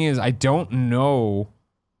the thing is, I don't know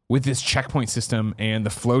with this checkpoint system and the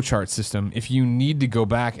flowchart system if you need to go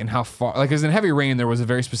back and how far. Like, as in Heavy Rain, there was a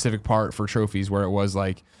very specific part for trophies where it was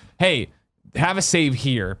like, hey, have a save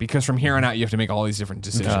here because from here on out you have to make all these different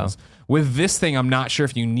decisions. With this thing, I'm not sure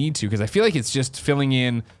if you need to because I feel like it's just filling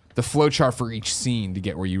in the flowchart for each scene to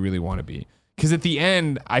get where you really want to be. Because at the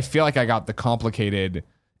end, I feel like I got the complicated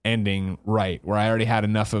ending right, where I already had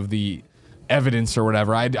enough of the evidence or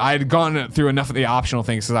whatever. I'd gone through enough of the optional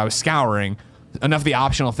things because I was scouring enough of the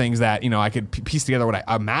optional things that, I could piece together what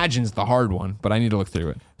I imagine is the hard one, but I need to look through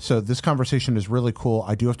it. So this conversation is really cool.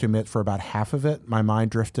 I do have to admit, for about half of it, my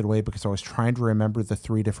mind drifted away because I was trying to remember the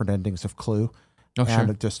 3 different endings of Clue.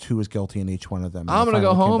 And just who was guilty in each one of them. I'm going to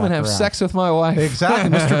go home and have sex with my wife. Exactly.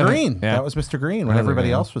 Mr. Green. Yeah. That was Mr. Green when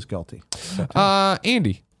everybody else was guilty.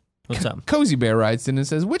 Andy. What's up? Cozy Bear writes in and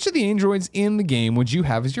says, which of the androids in the game would you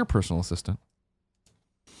have as your personal assistant?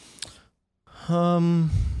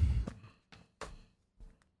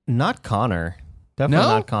 Not Connor. Definitely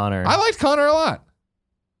not Connor. I liked Connor a lot.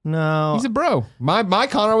 No. He's a bro. My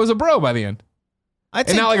Connor was a bro by the end.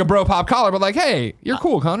 And not like a bro pop collar, but like, hey, you're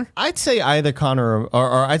cool, Connor. I'd say either Connor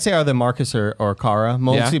or I'd say either Marcus or Kara,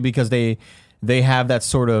 mostly because they have that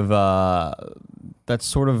sort of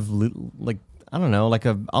like, I don't know, like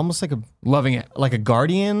almost like a loving it, like a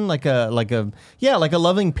guardian, like a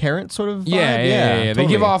loving parent sort of vibe. Yeah.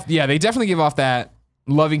 Totally. They definitely give off that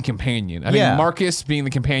loving companion. I think Marcus being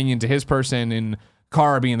the companion to his person and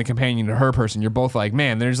Kara being the companion to her person. You're both like,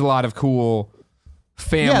 man, there's a lot of cool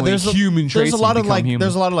family, human traits. There's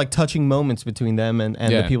a lot of like touching moments between them and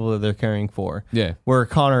the people that they're caring for. Yeah. Where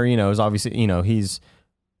Connor, is obviously, he's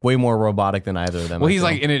way more robotic than either of them. Well, he's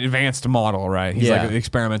like an advanced model, right? He's like an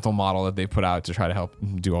experimental model that they put out to try to help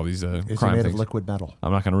do all these crime Is he made things. of liquid metal?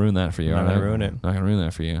 I'm not going to ruin that for you. I'm not going to ruin it. Not going to ruin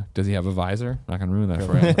that for you. Does he have a visor? Not going to ruin that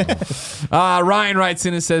for you. Ryan writes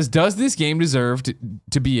in and says, does this game deserve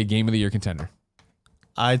to be a Game of the Year contender?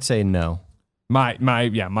 I'd say no. My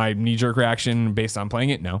knee-jerk reaction based on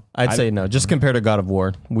playing it, no. I'd say no, just compared to God of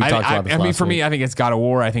War. We talked about this last for week. me, I think it's God of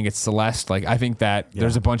War. I think it's Celeste. Like, I think that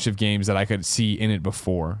there's a bunch of games that I could see in it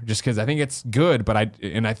before, just because I think it's good, but I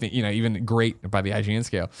think even great by the IGN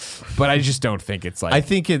scale, but I just don't think it's like. I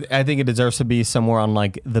think it deserves to be somewhere on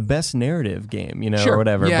like the best narrative game, sure. or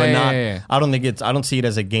whatever. Yeah, but not. Yeah. I don't see it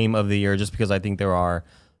as a Game of the Year just because I think there are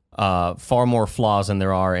far more flaws than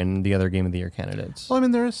there are in the other Game of the Year candidates. Well, I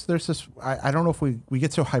mean, there's this. I don't know if we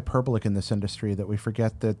get so hyperbolic in this industry that we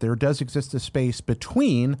forget that there does exist a space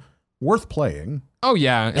between worth playing. Oh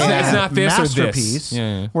yeah, it's not this masterpiece, or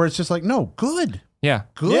this. where it's just like good. Yeah,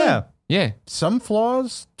 good. Yeah. Some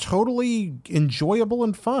flaws, totally enjoyable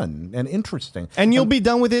and fun and interesting, and you'll be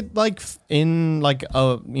done with it like in like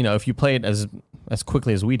if you play it as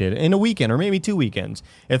quickly as we did in a weekend or maybe 2 weekends.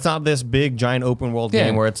 It's not this big giant open world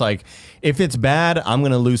game where it's like, if it's bad, I'm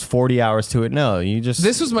going to lose 40 hours to it. No,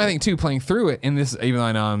 this was my thing too, playing through it. And this, even though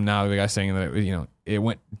I know I'm now the guy saying that,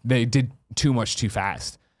 they did too much too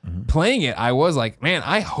fast. Mm-hmm. Playing it, I was like, man,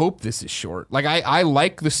 I hope this is short. Like I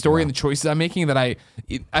like the story and the choices I'm making that I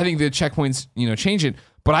think the checkpoints, change it.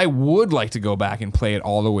 But I would like to go back and play it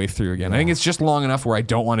all the way through again. I think it's just long enough where I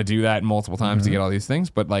don't want to do that multiple times to get all these things.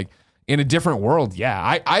 But like, in a different world,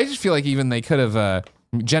 I just feel like even they could have,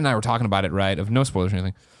 Jen and I were talking about it, right, of no spoilers or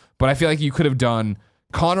anything, but I feel like you could have done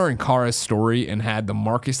Connor and Kara's story and had the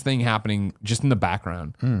Marcus thing happening just in the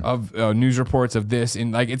background of news reports of this,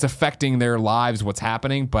 and like it's affecting their lives, what's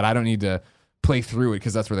happening, but I don't need to play through it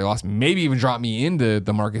because that's where they lost me. Maybe even drop me into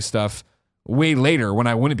the Marcus stuff way later when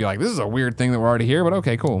I wouldn't be like, this is a weird thing that we're already here, but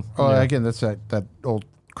okay, cool. Again, that's that old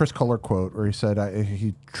Chris Kohler quote where he said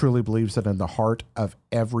he truly believes that in the heart of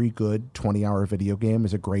every good 20-hour video game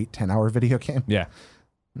is a great 10-hour video game. Yeah.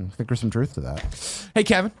 I think there's some truth to that. Hey,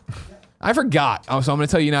 Kevin, I forgot. So I'm going to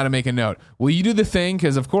tell you now to make a note. Will you do the thing?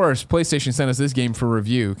 Because, of course, PlayStation sent us this game for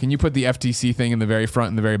review. Can you put the FTC thing in the very front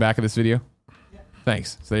and the very back of this video? Yeah.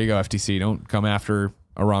 Thanks. So there you go, FTC. Don't come after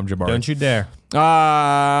Aram Jabari. Don't you dare.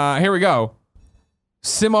 Here we go.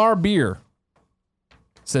 Simar Beer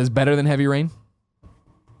says better than Heavy Rain.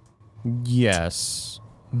 Yes,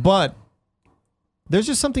 but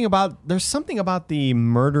there's something about the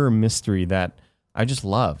murder mystery that I just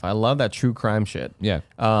love. I love that true crime shit. Yeah.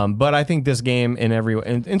 But I think this game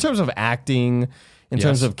in terms of acting, in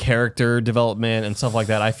terms of character development and stuff like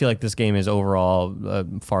that, I feel like this game is overall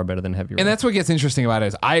far better than Heavy Rain. And that's what gets interesting about it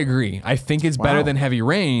is I agree. I think it's better than Heavy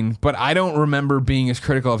Rain, but I don't remember being as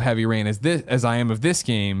critical of Heavy Rain as I am of this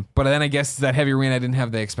game. But then I guess that Heavy Rain, I didn't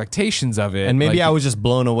have the expectations of it. And maybe I was just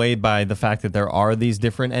blown away by the fact that there are these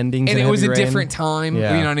different endings. And in it was Heavy a Rain. different time,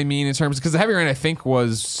 Yeah. you know what I mean? In terms, because the Heavy Rain, I think,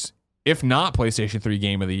 was, if not PlayStation 3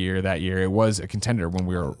 Game of the Year that year, it was a contender when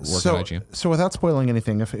we were working on you. So without spoiling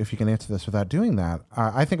anything, if you can answer this without doing that,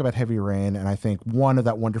 I think about Heavy Rain, and I think one of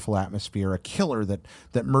that wonderful atmosphere, a killer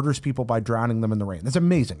that murders people by drowning them in the rain. That's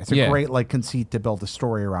amazing. It's a great conceit to build a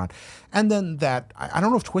story around. And then that, I don't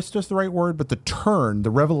know if twist is the right word, but the turn, the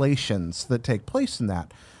revelations that take place in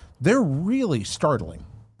that, they're really startling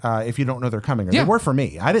if you don't know they're coming. Or they were for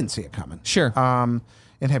me. I didn't see it coming. Sure.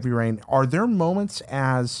 In Heavy Rain, are there moments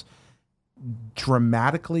as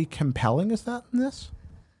dramatically compelling as that in this?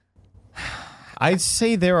 I'd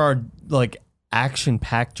say there are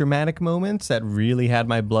action-packed dramatic moments that really had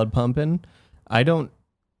my blood pumping. I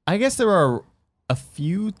guess there are a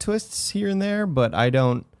few twists here and there, but I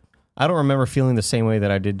don't remember feeling the same way that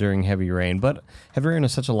I did during Heavy Rain. But Heavy Rain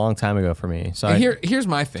was such a long time ago for me. So here's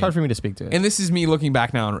my thing. It's hard for me to speak to it. And this is me looking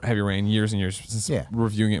back now on Heavy Rain years and years since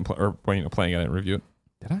reviewing it or playing it and review it.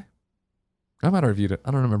 Did I? I might have reviewed it.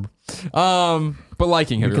 I don't remember. But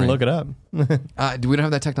liking Heavy Rain. You can look it up. We don't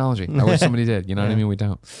have that technology. I wish somebody did. You know what I mean? We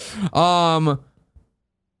don't.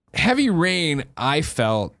 Heavy Rain, I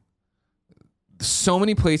felt so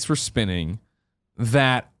many plates were spinning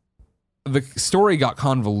that the story got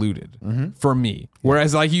convoluted for me.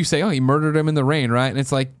 Whereas, like you say, oh, he murdered him in the rain, right? And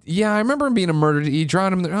it's like, yeah, I remember him being a murderer. He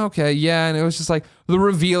drowned him. Okay, yeah. And it was just like the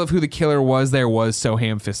reveal of who the killer was there was so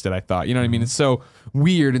ham-fisted, I thought. You know what I mean? It's so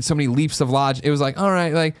weird and so many leaps of logic. It was like, all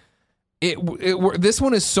right, like this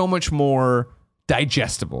one is so much more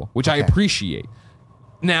digestible, which I appreciate.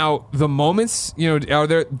 Now, the moments,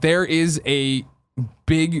 there is a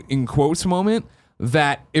big, in quotes, moment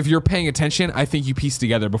that if you're paying attention, I think you piece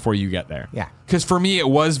together before you get there. Yeah. Because for me, it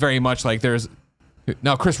was very much like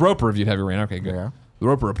now Chris Roper reviewed Heavy Rain. Okay, good. Yeah. The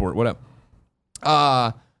Roper Report, what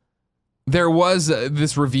up? There was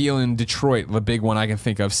this reveal in Detroit, the big one I can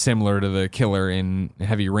think of, similar to the killer in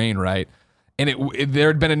Heavy Rain, right? And there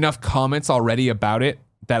had been enough comments already about it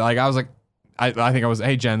that I was like, I think I was,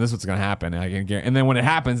 hey, Jen, this is what's going to happen. And then when it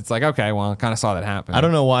happens, it's like, okay, well, I kind of saw that happen. I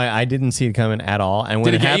don't know why I didn't see it coming at all. And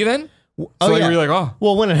when Did it get you then? Were you like, oh.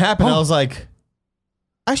 Well, when it happened, I was like,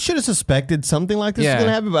 I should have suspected something like this was going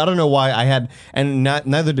to happen, but I don't know why I had, and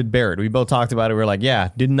neither did Barrett. We both talked about it. We were like, yeah,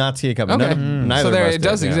 did not see it coming. Okay. Neither so of there, us it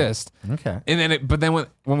does did, exist. Okay. And then, but then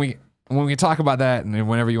when we talk about that, and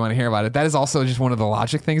whenever you want to hear about it, that is also just one of the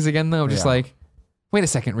logic things again, though. Just like, wait a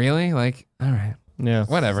second, really? Like, all right. Yeah.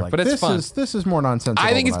 Whatever. Like, but it's fun. This is more nonsensical.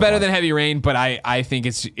 I think it's better than Heavy Rain, but I think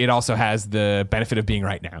it also has the benefit of being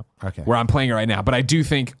right now. Okay. Where I'm playing it right now. But I do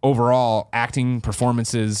think overall, acting,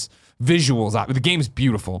 performances, visuals, the game's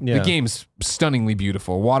beautiful. Yeah. The game's stunningly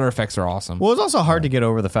beautiful. Water effects are awesome. Well, it's also hard to get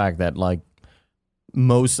over the fact that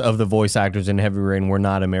most of the voice actors in Heavy Rain were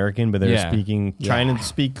not American, but they were trying to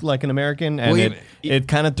speak like an American, and it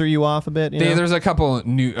kind of threw you off a bit. There's a couple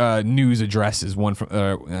news addresses. One from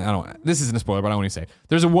this isn't a spoiler, but I want to say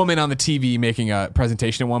there's a woman on the TV making a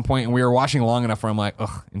presentation at one point, and we were watching long enough where I'm like,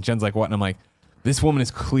 ugh, and Jen's like, what? And I'm like, this woman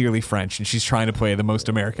is clearly French, and she's trying to play the most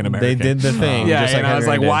American. They did the thing. Yeah, just and I was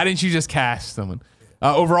like, did. why didn't you just cast someone?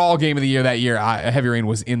 Overall game of the year that year, Heavy Rain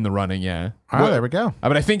was in the running. Yeah. Oh, there we go.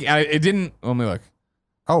 But I think it didn't. Let me look.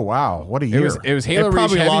 Oh wow, what a year! It was Halo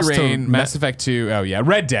Reach, Heavy lost Rain, to Mass Effect 2. Oh yeah,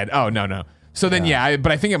 Red Dead. Oh no. So then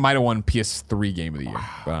but I think it might have won PS3 Game of the Year.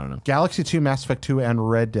 But I don't know. Galaxy 2, Mass Effect 2, and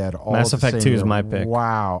Red Dead. All Mass Effect 2 is my pick.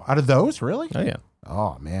 Wow, out of those, really? Oh yeah.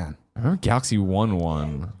 Oh man. I remember Galaxy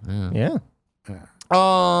 1. Yeah.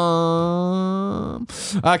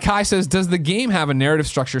 Kai says, does the game have a narrative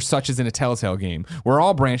structure such as in a Telltale game, where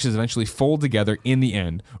all branches eventually fold together in the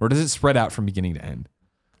end, or does it spread out from beginning to end?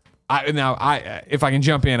 If I can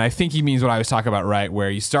jump in, I think he means what I was talking about, right? Where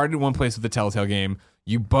you started in one place with the Telltale game,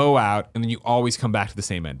 you bow out, and then you always come back to the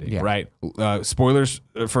same ending, right? Spoilers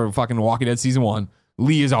for fucking Walking Dead Season 1,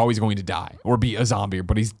 Lee is always going to die or be a zombie,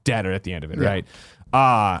 but he's dead at the end of it, right?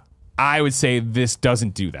 I would say this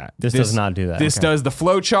doesn't do that. This does not do that. This does the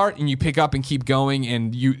flow chart, and you pick up and keep going,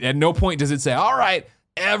 and you at no point does it say, all right,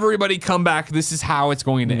 everybody come back. This is how it's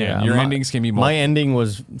going to end. Your endings can be more. My ending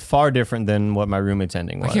was far different than what my roommate's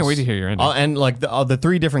ending was. I can't wait to hear your ending. And the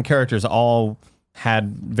three different characters all had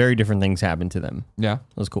very different things happen to them. Yeah.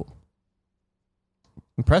 It was cool.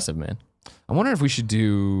 Impressive, man. I wonder if we should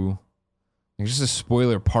do just a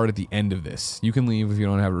spoiler part at the end of this. You can leave if you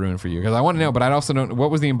don't have it ruined for you, because I want to know. But I also don't.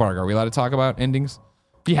 What was the embargo? Are we allowed to talk about endings?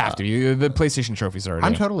 You have to. The PlayStation trophies are.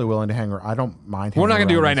 I'm totally willing to hang around. I don't mind. We're not going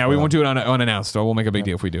to do it right now. We won't do it unannounced. So we'll make a big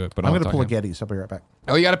deal if we do it. But I'm going to pull a Gettys. I'll be right back.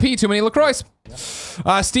 Oh, you got to pee. Too many LaCroix.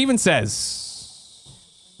 Steven says.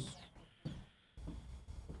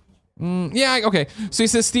 Yeah, okay. So he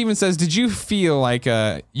says, Steven says, did you feel like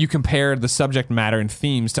you compared the subject matter and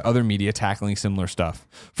themes to other media tackling similar stuff?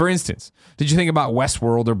 For instance, did you think about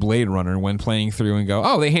Westworld or Blade Runner when playing through and go,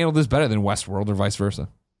 oh, they handled this better than Westworld, or vice versa?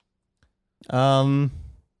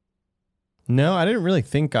 No, I didn't really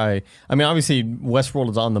think I mean, obviously, Westworld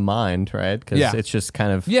is on the mind, right? Because it's just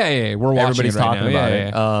kind of... Yeah. We're watching everybody's it right talking now.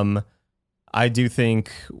 about it. I do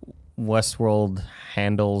think Westworld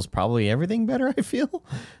handles probably everything better, I feel.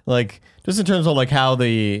 Like, just in terms of like how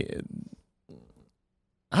the...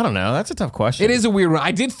 I don't know. That's a tough question. It is a weird one.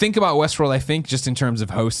 I did think about Westworld, I think, just in terms of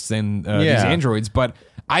hosts and these androids, but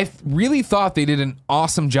I really thought they did an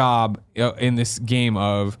awesome job in this game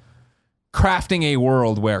of crafting a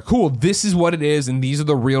world where, cool, this is what it is, and these are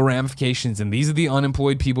the real ramifications, and these are the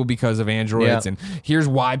unemployed people because of androids, and here's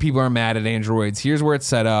why people are mad at androids, here's where it's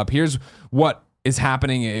set up, here's what is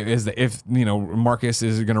happening is that if, Marcus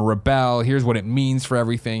is going to rebel, here's what it means for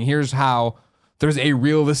everything, here's how there's a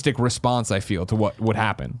realistic response, I feel, to what would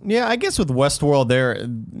happen. Yeah, I guess with Westworld,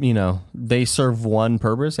 they serve one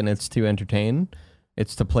purpose, and it's to entertain.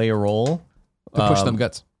 It's to play a role. To push them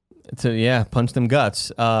guts. Punch them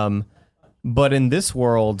guts. But in this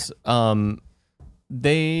world,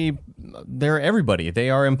 they're everybody. They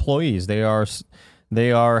are employees. They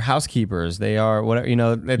are housekeepers. They are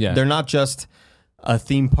whatever. They're not just a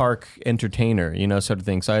theme park entertainer, sort of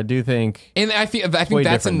thing. So I do think, and I think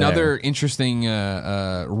that's another interesting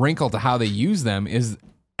wrinkle to how they use them is,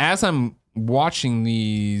 as I'm watching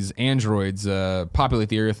these androids populate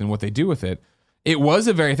the earth and what they do with it, it was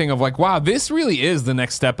a very thing of like, wow, this really is the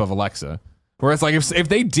next step of Alexa. Where it's like, if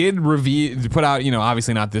they did put out,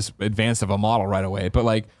 obviously not this advanced of a model right away, but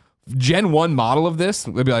like Gen 1 model of this,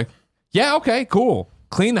 they'd be like, yeah, okay, cool.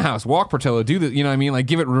 Clean the house, walk Portillo, do the, you know what I mean? Like,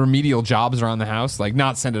 give it remedial jobs around the house, like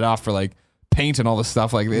not send it off for like paint and all this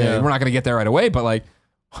stuff. Like, we're not going to get there right away, but like,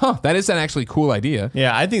 that is an actually cool idea.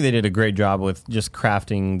 Yeah, I think they did a great job with just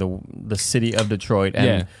crafting the city of Detroit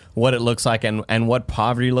and what it looks like and what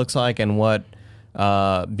poverty looks like and what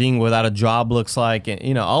being without a job looks like,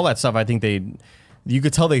 and all that stuff. I think you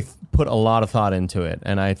could tell they put a lot of thought into it,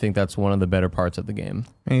 and I think that's one of the better parts of the game.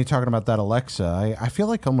 And you're talking about that Alexa, I feel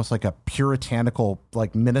like almost like a puritanical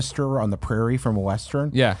like minister on the prairie from a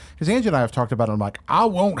Western. Yeah, because Angie and I have talked about it. I'm like, I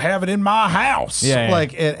won't have it in my house.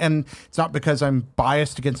 Like, and it's not because I'm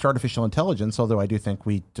biased against artificial intelligence, although I do think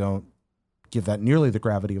we don't give that nearly the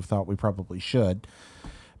gravity of thought we probably should.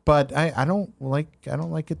 But I don't like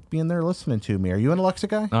it being there listening to me. Are you an Alexa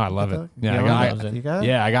guy? Oh, I love it. Yeah, you got it?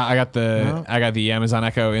 Yeah, I got the Amazon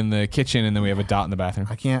Echo in the kitchen, and then we have a Dot in the bathroom.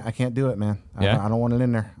 I can't do it, man. I don't want it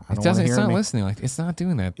in there. It's not listening. Like, it's not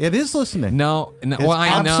doing that. It is listening. No. Well,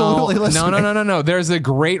 I know. Absolutely listening. No. There's a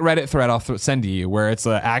great Reddit thread I'll send to you where it's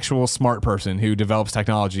an actual smart person who develops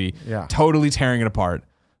technology, totally tearing it apart.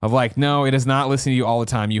 Of like, no, it is not listening to you all the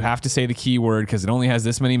time. You have to say the keyword because it only has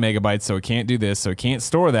this many megabytes, so it can't do this, so it can't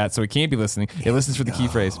store that, so it can't be listening. It listens for the key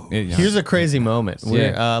phrase. Here's a crazy moment.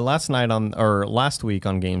 Last week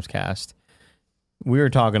on Gamescast, we were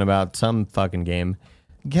talking about some fucking game.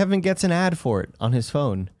 Kevin gets an ad for it on his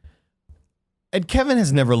phone, and Kevin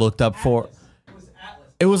has never looked up for.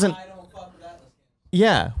 It was an.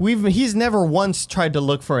 Yeah, he's never once tried to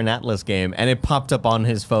look for an Atlas game, and it popped up on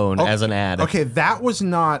his phone as an ad. Okay, that was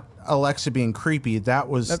not Alexa being creepy. That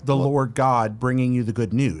was the Lord God bringing you the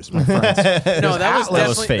good news, my friends. No, that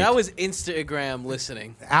was Instagram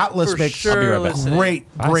listening. Atlas makes great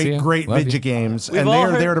video games, and they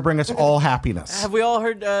are there to bring us all happiness. Have we all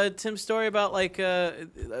heard Tim's story about like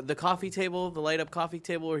the coffee table, the light up coffee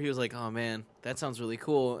table, where he was like, "Oh man, that sounds really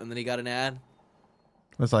cool," and then he got an ad.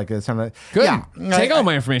 It's like something. Good. Yeah, take all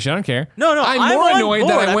my information. I don't care. No. I'm more annoyed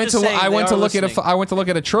that I went to look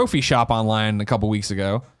at a trophy shop online a couple weeks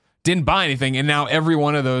ago. Didn't buy anything, and now every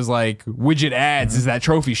one of those like widget ads is that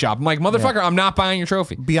trophy shop. I'm like, motherfucker, I'm not buying your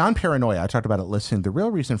trophy. Beyond paranoia, I talked about it listening. The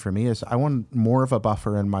real reason for me is I want more of a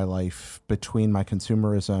buffer in my life between my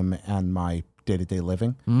consumerism and my day-to-day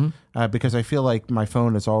living, because I feel like my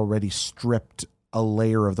phone has already stripped a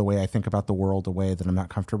layer of the way I think about the world away that I'm not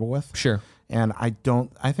comfortable with. Sure. And I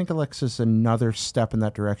think Alexa's another step in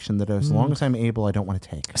that direction that as long as I'm able, I don't want to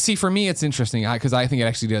take. See, for me, it's interesting because I think it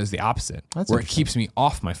actually does the opposite, where it keeps me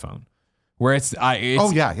off my phone. Where it's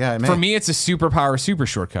it may. For me, it's a superpower super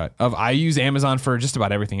shortcut of I use Amazon for just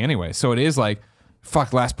about everything anyway. So it is like,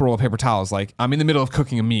 fuck, last roll of paper towels. Like, I'm in the middle of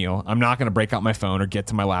cooking a meal. I'm not going to break out my phone or get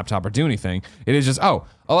to my laptop or do anything. It is just,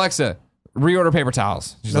 Alexa, reorder paper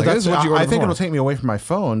towels. She's like, this is what you ordered I think before. it'll take me away from my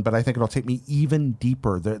phone, but I think it'll take me even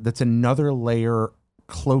deeper. That's another layer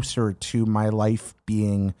closer to my life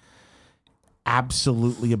being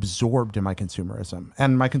absolutely absorbed in my consumerism.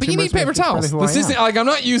 And my consumerism. But you need paper towels. This isn't like, I'm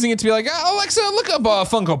not using it to be like, Alexa, look up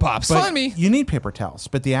Funko Pops. Find me. You need paper towels.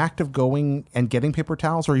 But the act of going and getting paper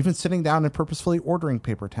towels, or even sitting down and purposefully ordering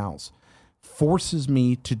paper towels, forces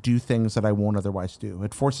me to do things that I won't otherwise do.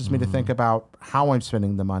 It forces me to think about how I'm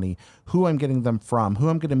spending the money, who I'm getting them from, who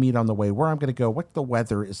I'm going to meet on the way, where I'm going to go, what the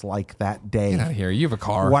weather is like that day. Get out of here. You have a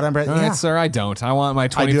car. What I'm, All right, sir, I don't. I want my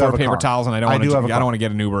 24 paper towels, and I don't want to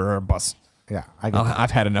get an Uber or a bus. Yeah,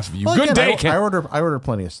 I've had enough of you. Well, Good day, I order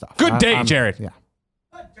plenty of stuff. Good day, Jared. Yeah.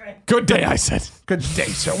 Good day, I said. Good day,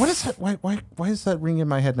 sir. What is that? Why is that ringing in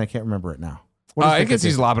my head and I can't remember it now? It gets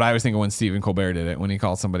used a lot, but I was thinking when Stephen Colbert did it, when he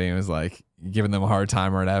called somebody and was like giving them a hard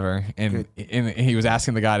time or whatever, and he was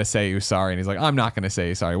asking the guy to say he was sorry, and he's like, I'm not going to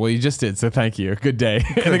say sorry. Well, you just did, so thank you. Good day.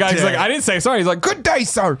 And the guy's like, I didn't say sorry. He's like, good day,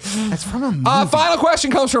 sir. That's from a movie. Final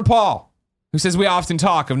question comes from Paul, who says we often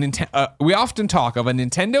talk of a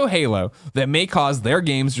Nintendo Halo that may cause their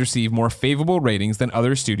games to receive more favorable ratings than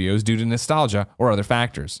other studios due to nostalgia or other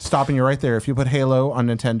factors. Stopping you right there. If you put Halo on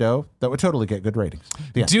Nintendo, that would totally get good ratings.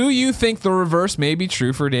 Yeah. Do you think the reverse may be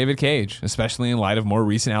true for David Cage, especially in light of more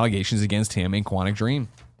recent allegations against him in Quantic Dream?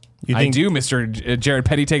 I do, Mr. Jared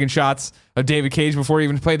Petty taking shots of David Cage before he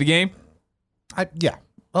even played the game? Yeah.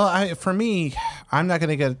 Well, for me, I'm not going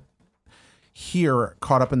to get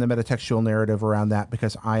caught up in the metatextual narrative around that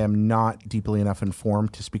because I am not deeply enough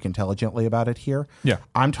informed to speak intelligently about it here. Yeah.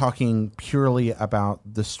 I'm talking purely about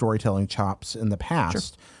the storytelling chops in the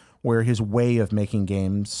past, where his way of making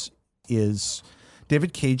games is...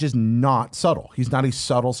 David Cage is not subtle. He's not a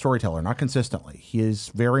subtle storyteller, not consistently. He is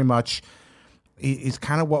very much... He's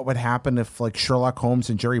kind of what would happen if like Sherlock Holmes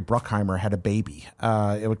and Jerry Bruckheimer had a baby.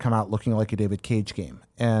 It would come out looking like a David Cage game.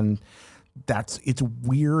 And it's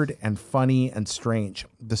weird and funny and strange.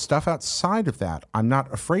 The stuff outside of that, I'm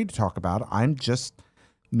not afraid to talk about. I'm just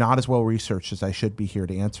not as well researched as I should be here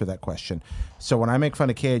to answer that question. So when I make fun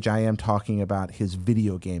of Cage, I am talking about his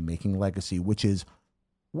video game making legacy, which is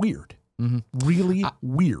weird. Really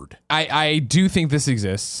weird. I do think this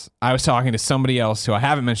exists. I was talking to somebody else who I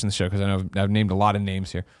haven't mentioned the show because I know I've named a lot of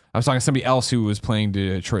names here. I was talking to somebody else who was playing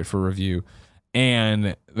Detroit for review.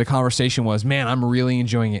 And the conversation was, man, I'm really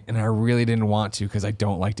enjoying it, and I really didn't want to because I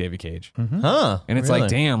don't like David Cage. Huh? And it's like,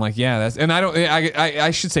 damn, like, yeah, that's. And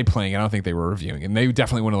I should say playing. I don't think they were reviewing, and they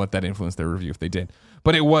definitely wouldn't let that influence their review if they did.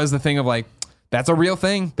 But it was the thing of like, that's a real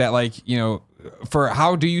thing that like, for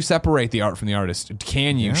how do you separate the art from the artist?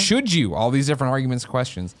 Can you? Yeah. Should you? All these different arguments,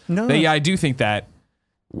 questions. No. I do think that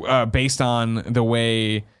based on the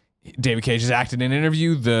way David Cage has acted in an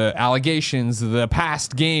interview, the allegations, the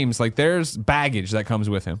past games, like there's baggage that comes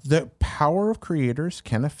with him. The power of creators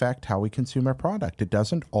can affect how we consume our product. It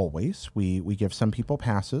doesn't always. We give some people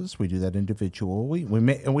passes. We do that individually.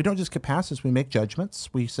 And we don't just get passes. We make judgments.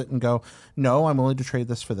 We sit and go, no, I'm willing to trade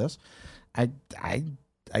this for this. I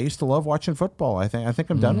used to love watching football. I think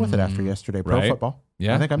I'm done with it after yesterday. Pro football.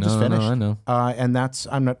 Yeah, I think I'm just finished. No, I know. And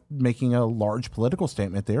I'm not making a large political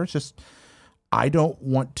statement there. It's just, I don't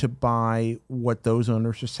want to buy what those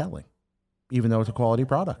owners are selling, even though it's a quality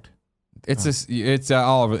product. It's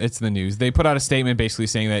all over. It's the news. They put out a statement basically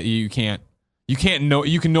saying that you can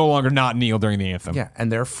no longer not kneel during the anthem. Yeah, and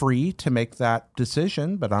they're free to make that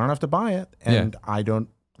decision, but I don't have to buy it, and I don't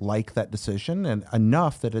like that decision and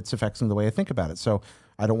enough that it's affecting the way I think about it. So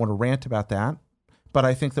I don't want to rant about that, but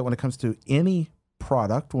I think that when it comes to any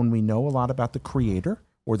product, when we know a lot about the creator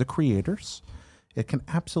or the creators, it can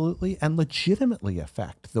absolutely and legitimately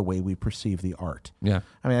affect the way we perceive the art. Yeah.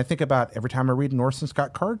 I mean, I think about every time I read an Orson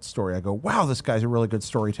Scott Card story, I go, wow, this guy's a really good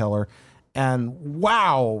storyteller. And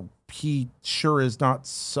wow, he sure is not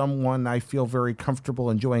someone I feel very comfortable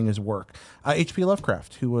enjoying his work. H.P.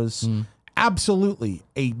 Lovecraft, who was absolutely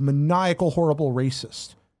a maniacal, horrible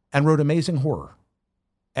racist and wrote amazing horror.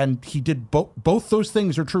 And he did both those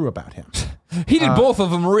things are true about him. He did both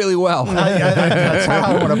of them really well. That's how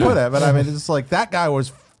I want to put it. But I mean, it's like that guy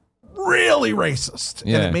was really racist.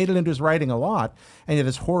 And it made it into his writing a lot. And yet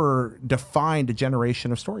his horror defined a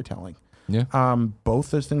generation of storytelling. Yeah.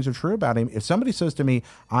 Both those things are true about him. If somebody says to me,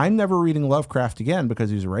 I'm never reading Lovecraft again because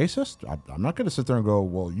he's a racist, I'm not going to sit there and go,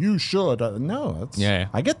 well, you should. No,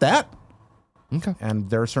 I get that. Okay. And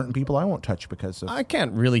there are certain people I won't touch because of... I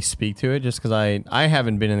can't really speak to it just because I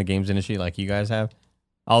haven't been in the games industry like you guys have.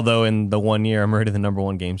 Although in the 1 year, I'm already the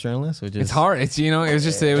 #1 games journalist, which is it's hard. It's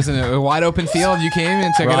it was in a wide open field. You came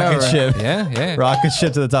and took rocket it over. ship. Yeah. Rocket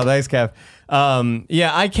ship to the top. Thanks, Kev.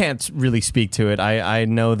 Yeah, I can't really speak to it. I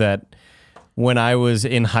know that when I was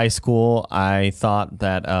in high school, I thought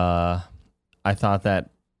that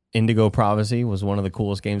Indigo Prophecy was one of the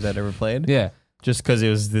coolest games I'd ever played. Yeah. Just because it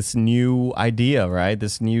was this new idea, right?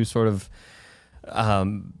 This new sort of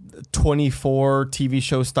 24 TV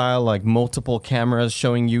show style, like multiple cameras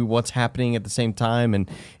showing you what's happening at the same time, and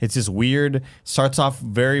it's just weird. Starts off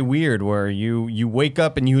very weird, where you wake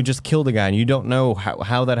up and you just kill the guy, and you don't know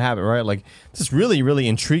how that happened, right? Like this really, really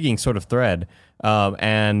intriguing sort of thread,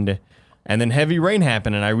 and then Heavy Rain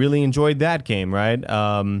happened, and I really enjoyed that game, right?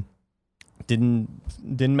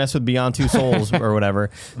 Didn't mess with Beyond Two Souls or whatever,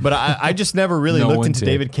 but I just never really looked into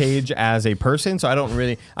David Cage as a person, so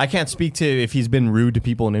I can't speak to if he's been rude to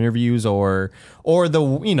people in interviews or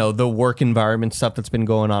the work environment stuff that's been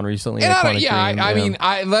going on recently. To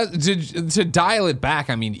dial it back,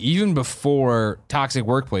 I mean, even before toxic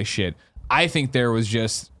workplace shit, I think there was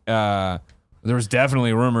just there was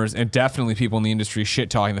definitely rumors and definitely people in the industry shit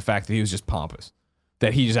talking the fact that he was just pompous,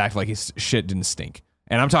 that he just acted like his shit didn't stink.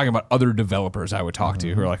 And I'm talking about other developers I would talk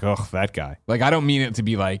to who are like, oh, that guy. Like, I don't mean it to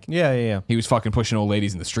be like, yeah. He was fucking pushing old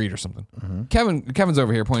ladies in the street or something. Kevin's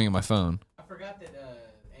over here pointing at my phone. I forgot that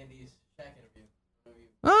Andy's Shaq interview.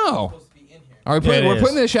 Oh. Supposed to be in here. Are we we're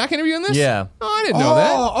putting the Shaq interview in this? Yeah. Oh, I didn't know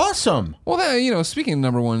that. Oh, awesome. Well, speaking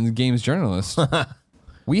of #1 games journalist,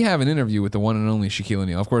 we have an interview with the one and only Shaquille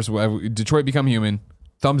O'Neal. Of course, Detroit Become Human.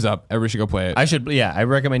 Thumbs up. Everybody should go play it. I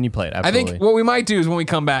recommend you play it. Absolutely. I think what we might do is when we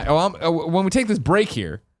come back, when we take this break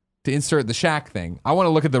here, to insert the Shaq thing, I want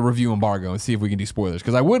to look at the review embargo and see if we can do spoilers,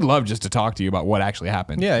 because I would love just to talk to you about what actually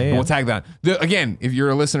happened. Yeah. And we'll tag that on. Again, if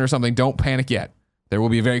you're a listener or something, don't panic yet. There will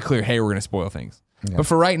be a very clear, hey, we're going to spoil things. Yeah. But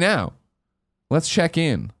for right now, let's check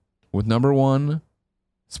in with #1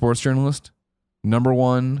 sports journalist,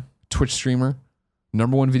 #1 Twitch streamer,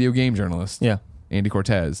 #1 video game journalist, Andy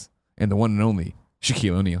Cortez, and the one and only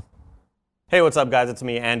Shaquille O'Neal. Hey, what's up, guys? It's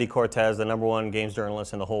me, Andy Cortez, the #1 games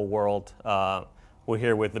journalist in the whole world. We're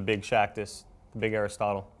here with the big Shactus, the big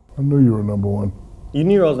Aristotle. I knew you were #1. You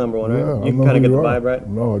knew I was #1, right? Yeah, You kind of get the vibe, right?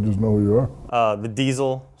 No, I just know who you are. The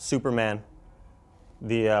Diesel, Superman.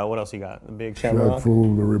 The what else you got? The big Shaq Shamrock?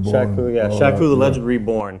 Fu, the Reborn. Shaq Fu, yeah. Shaq Fu, the Legend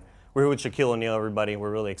Reborn. We're here with Shaquille O'Neal, everybody.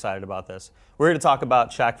 We're really excited about this. We're here to talk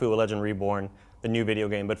about Shaq Fu, a Legend Reborn, the new video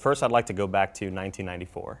game. But first, I'd like to go back to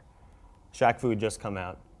 1994. Shaq Fu had just come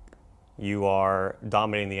out. You are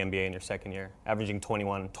dominating the NBA in your second year, averaging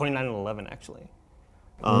 29 and 11, actually.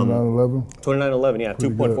 29-11? 29-11, yeah,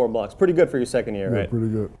 2.4 blocks. Pretty good for your second year, right? Pretty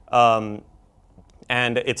good.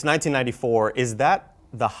 And it's 1994. Is that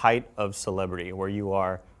the height of celebrity, where you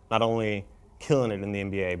are not only killing it in the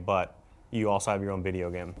NBA, but you also have your own video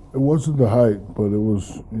game? It wasn't the height, but it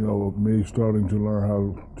was, me starting to learn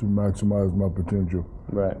how to maximize my potential.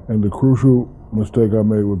 Right. And the crucial mistake I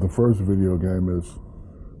made with the first video game is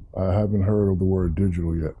I haven't heard of the word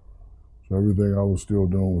digital yet. So everything I was still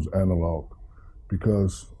doing was analog.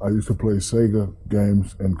 Because I used to play Sega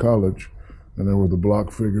games in college, and there were the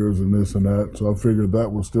block figures and this and that, so I figured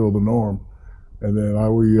that was still the norm. And then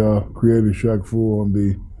we created Shaq Fu on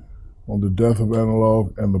the death of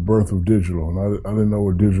analog and the birth of digital, and I didn't know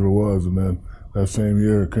what digital was. And then that same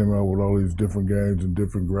year, it came out with all these different games and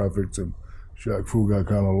different graphics, and Shaq Fu got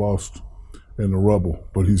kind of lost in the rubble,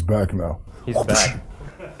 but he's back now. He's back.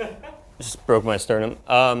 Just broke my sternum.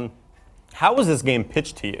 How was this game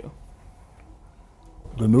pitched to you?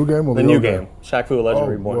 The new game or the new game? Shaq Fu, a Legend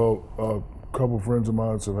Reborn. Well, a couple friends of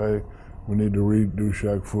mine said, hey, we need to redo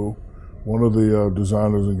Shaq Fu. One of the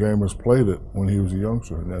designers and gamers played it when he was a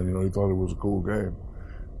youngster, and he thought it was a cool game.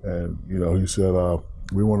 And he said,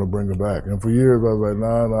 we want to bring it back. And for years I was like,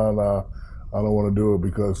 nah, I don't want to do it,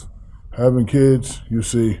 because having kids, you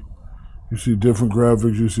see different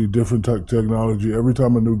graphics, you see different technology. Every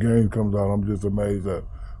time a new game comes out, I'm just amazed at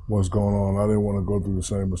what's going on. I didn't want to go through the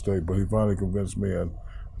same mistake, but he finally convinced me, and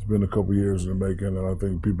it's been a couple years in the making, and I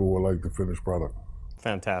think people will like the finished product.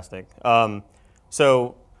 Fantastic.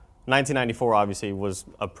 So 1994 obviously was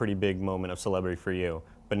a pretty big moment of celebrity for you,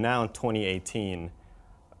 but now in 2018,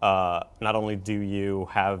 not only do you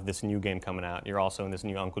have this new game coming out, you're also in this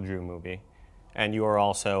new Uncle Drew movie, and you are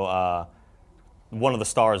also one of the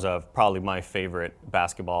stars of probably my favorite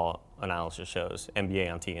basketball analysis shows,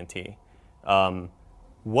 NBA on TNT.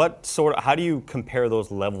 How do you compare those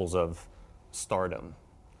levels of stardom?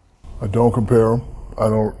 I don't compare them.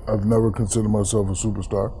 I've never considered myself a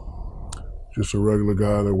superstar. Just a regular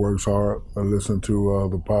guy that works hard and listens to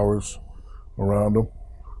the powers around him.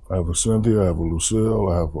 I have a Cynthia, I have a Lucille,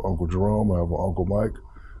 I have an Uncle Jerome, I have an Uncle Mike.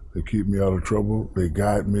 They keep me out of trouble. They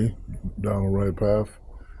guide me down the right path.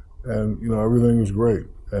 And, everything is great.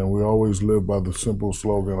 And we always live by the simple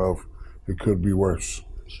slogan of, it could be worse.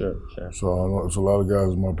 Sure. So I know there's a lot of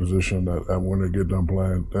guys in my position that when they get done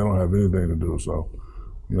playing, they don't have anything to do. So,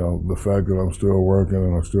 the fact that I'm still working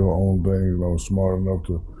and I still own things and I'm smart enough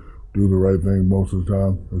to do the right thing most of the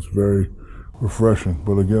time, it's very refreshing.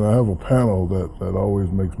 But again, I have a panel that always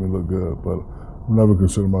makes me look good. But I never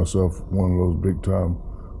consider myself one of those big time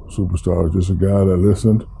superstars. Just a guy that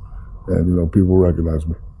listened and, people recognize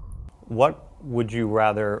me. What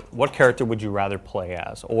character would you rather play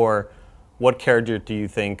as? Or what character do you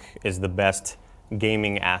think is the best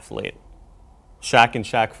gaming athlete? Shaq and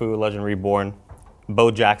Shaq Fu, Legend Reborn, Bo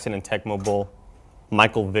Jackson in Tecmo Bowl,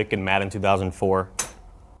 Michael Vick in Madden 2004,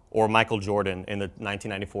 or Michael Jordan in the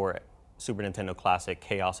 1994 Super Nintendo Classic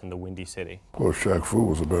Chaos in the Windy City? Well, Shaq Fu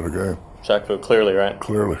was a better game. Shaq Fu, clearly, right?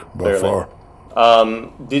 Clearly, by far.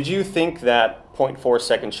 Did you think that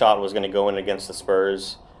 0.4-second shot was going to go in against the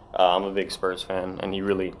Spurs? I'm a big Spurs fan, and he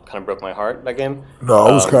really kind of broke my heart that game. No,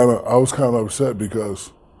 I was kind of upset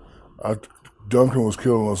because Duncan was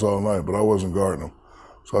killing us all night, but I wasn't guarding him.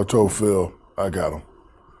 So I told Phil, I got him.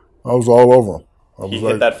 I was all over him. He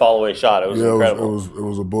hit that fall-away shot. It was incredible. It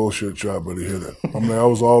was a bullshit shot, but he hit it. I mean, I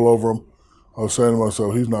was all over him. I was saying to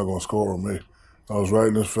myself, he's not going to score on me. I was right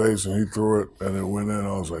in his face, and he threw it, and it went in.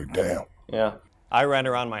 I was like, damn. Yeah. I ran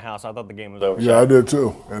around my house. I thought the game was over. Yeah, I did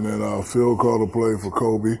too. And then Phil called a play for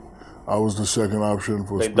Kobe. I was the second option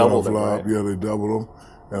for spin-off lob. Right? Yeah, they doubled him,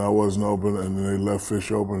 and I wasn't open, and then they left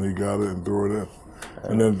Fish open. He got it and threw it in.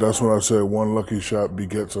 And then that's when I said one lucky shot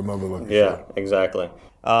begets another lucky shot. Yeah, exactly.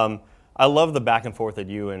 I love the back and forth that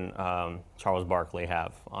you and Charles Barkley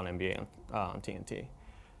have on NBA on TNT.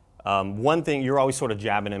 One thing, you're always sort of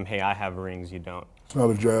jabbing him, hey, I have rings, you don't. It's not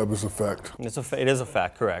a jab, it's a fact. It is a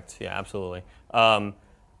fact, correct. Yeah, absolutely. But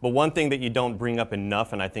one thing that you don't bring up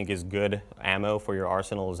enough, and I think is good ammo for your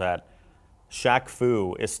arsenal, is that Shaq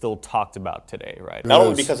Fu is still talked about today, right? Not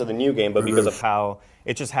only because of the new game, but because of how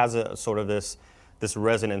it just has a sort of this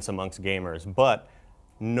resonance amongst gamers. But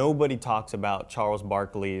nobody talks about Charles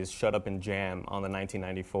Barkley's "Shut Up and Jam" on the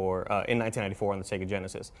 1994 on the Sega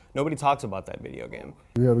Genesis. Nobody talks about that video game.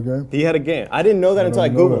 He had a game? He had a game. I didn't know that until I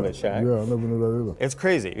Googled it, Shaq. Yeah, I never knew that either. It's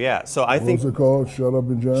crazy, yeah. So I think. What's it called? Shut Up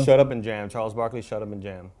and Jam? Shut Up and Jam. Charles Barkley, Shut Up and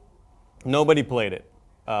Jam. Nobody played it.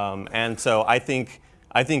 And so I think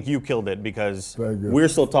you killed it because we're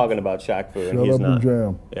still talking about Shaq Fu and he's not. Shut Up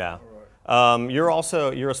and Jam. Yeah. You're a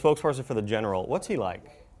spokesperson for the General. What's he like?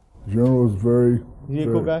 General is very. Is he a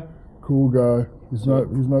cool guy? Cool guy. He's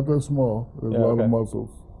not that small. There's a lot of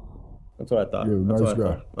muscles. That's what I thought. Yeah, nice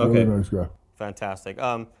guy. Okay. Really nice guy. Fantastic.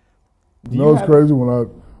 It's crazy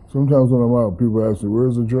sometimes when I'm out, people ask me,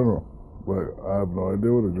 "Where's the General?" Like, I have no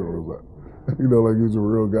idea what the General is like. Like he's a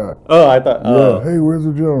real guy. Oh, I thought. Yeah. Hey, where's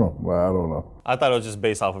the General? Well, I don't know. I thought it was just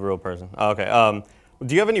based off of a real person. Okay.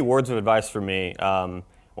 Do you have any words of advice for me? Well,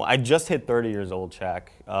 I just hit 30 years old, Shaq.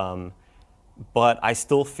 But I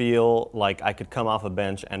still feel like I could come off a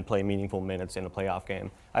bench and play meaningful minutes in a playoff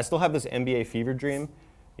game. I still have this NBA fever dream.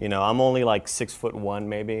 I'm only like 6'1",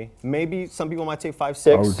 maybe. Maybe some people might say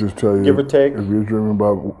 5'6". I would just tell you, give or take. If you're dreaming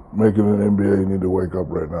about making an NBA, you need to wake up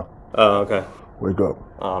right now. Oh, okay. Wake up.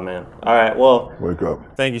 Oh, man. All right, well. Wake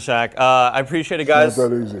up. Thank you, Shaq. I appreciate it, guys. It's not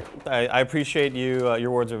that easy. I appreciate you,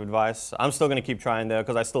 your words of advice. I'm still going to keep trying, though,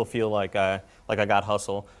 because I still feel like I got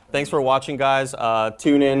hustle. Thanks for watching, guys.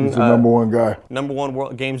 Tune in. He's the number one guy. Number one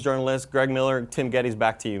world games journalist, Greg Miller. Tim Geddes,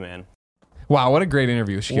 back to you, man. Wow, what a great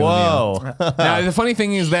interview. Whoa. Now, the funny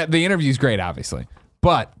thing is that the interview's great, obviously.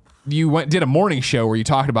 But you did a morning show where you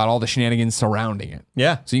talked about all the shenanigans surrounding it.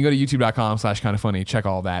 Yeah. So you can go to youtube.com/kindafunny, check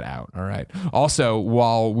all that out. All right. Also,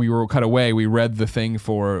 while we were cut away, we read the thing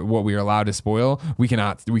for what we are allowed to spoil. We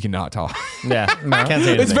cannot talk. Yeah. Can't say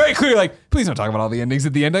anything. It's very clear, like, please don't talk about all the endings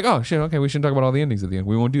at the end. Like, oh shit, okay, we shouldn't talk about all the endings at the end.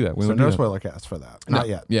 We won't do that. So no spoiler cast for that. Not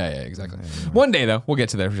yet. Yeah, exactly. One day though, we'll get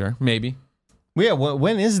to there for sure. Maybe. Yeah,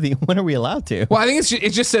 when are we allowed to? Well, I think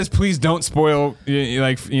it just says please don't spoil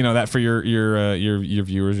that for your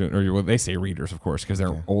viewers or they say readers, of course, because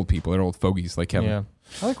they're old people, they're old fogies like Kevin. Yeah.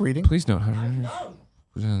 I like reading. Please don't. I'm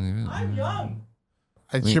young.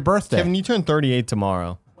 It's your birthday. Kevin, you turn 38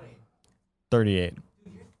 tomorrow. 38.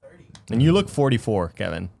 And you look 44,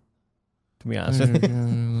 Kevin. To be honest.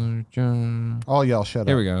 All y'all shut up.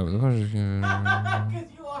 Here we go. Because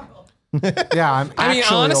you are. Yeah, I mean,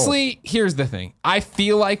 honestly, here's the thing. I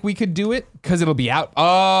feel like we could do it because it'll be out.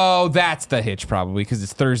 Oh, that's the hitch, probably, because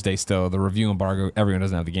it's Thursday still. The review embargo, everyone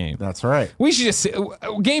doesn't have the game. That's right. We should just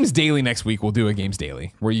Games Daily next week. We'll do a Games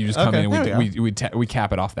Daily where you just come in and we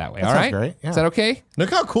cap it off that way. All right, great. Yeah. Is that okay? Look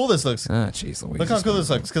how cool this looks. Jeez, Look how cool this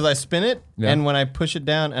looks. Because I spin it, and when I push it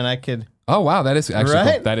down, and I could. Oh, wow. That is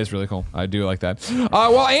actually cool. That is really cool. I do like that.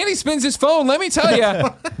 While Andy spins his phone, let me tell you,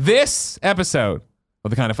 this episode of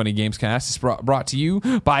the Kind of Funny Gamescast is brought to you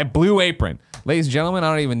by Blue Apron. Ladies and gentlemen, I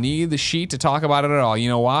don't even need the sheet to talk about it at all. You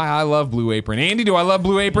know why? I love Blue Apron. Andy, do I love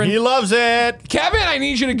Blue Apron? He loves it. Kevin, I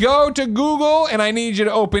need you to go to Google and I need you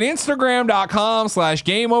to open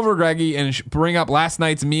Instagram.com/GameOverGreggy and bring up last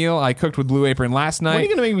night's meal I cooked with Blue Apron last night. When are you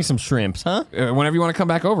going to make me some shrimps, huh? Whenever you want to come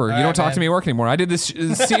back over. You don't talk to me at work anymore. I did this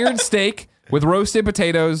seared steak with roasted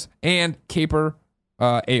potatoes and caper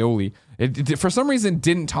aioli. It for some reason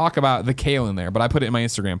didn't talk about the kale in there, but I put it in my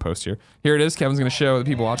Instagram post here. Here it is. Kevin's going to show the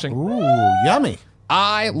people watching. Ooh, yummy.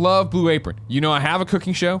 I love Blue Apron. You know, I have a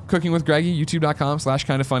cooking show, Cooking with Greggy,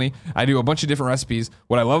 youtube.com/kindoffunny. I do a bunch of different recipes.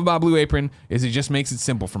 What I love about Blue Apron is it just makes it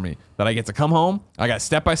simple for me. That I get to come home, I got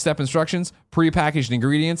step-by-step instructions, prepackaged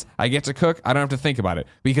ingredients, I get to cook, I don't have to think about it.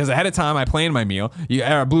 Because ahead of time, I plan my meal.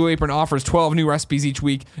 Blue Apron offers 12 new recipes each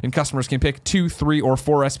week, and customers can pick 2, 3, or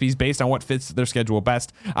 4 recipes based on what fits their schedule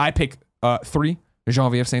best. I pick 3.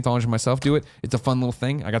 Jean-Vive Saint-Onge and myself do it. It's a fun little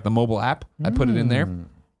thing. I got the mobile app. I put it in there.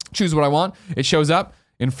 Choose what I want. It shows up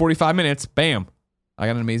in 45 minutes. Bam. I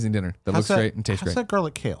got an amazing dinner that looks great and tastes great. How's that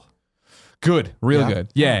garlic kale? Good. Real good.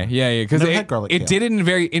 Yeah. Because it did it in a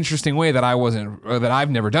very interesting way that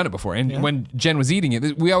I've never done it before. And when Jen was eating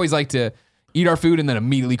it, we always like to eat our food and then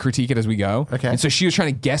immediately critique it as we go. Okay. And so she was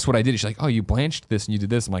trying to guess what I did. She's like, oh, you blanched this and you did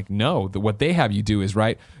this. I'm like, no. What they have you do is,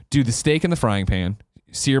 do the steak in the frying pan,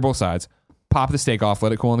 sear both sides, pop the steak off,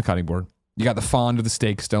 let it cool on the cutting board. You got the fond of the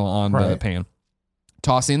steak still on the pan.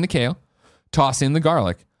 Toss in the kale, toss in the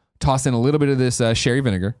garlic, toss in a little bit of this sherry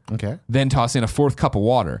vinegar. Okay. Then toss in a 4th cup of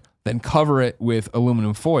water. Then cover it with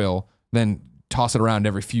aluminum foil. Then toss it around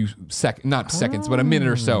every few seconds, but a minute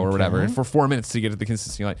or so or whatever, and for 4 minutes to get it the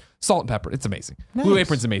consistency like salt and pepper. It's amazing. Nice. Blue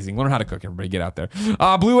Apron's amazing. Learn how to cook. Everybody, get out there.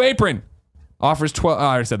 Blue Apron offers 12.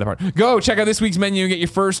 I already said that part. Go check out this week's menu and get your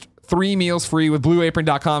first 3 meals free with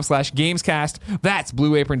blueapron.com/gamescast. That's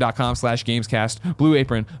blueapron.com/gamescast. Blue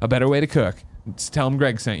Apron, a better way to cook. Just tell them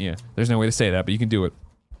Greg sent you. There's no way to say that, but you can do it.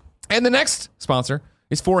 And the next sponsor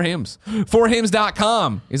is 4Hims.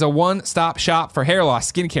 4Hims.com is a one-stop shop for hair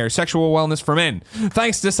loss, skincare, sexual wellness for men.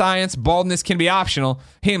 Thanks to science, baldness can be optional.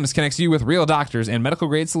 Hims connects you with real doctors and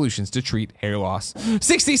medical-grade solutions to treat hair loss.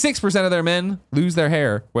 66% of their men lose their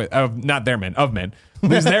hair. Of men.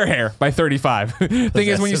 Lose their hair by 35. Thing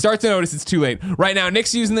is, when you start to notice, it's too late. Right now,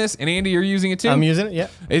 Nick's using this, and Andy, you're using it too? I'm using it, yeah.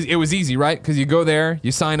 It was easy, right? Because you go there,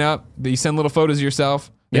 you sign up, you send little photos of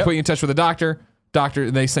yourself, they put you in touch with a doctor,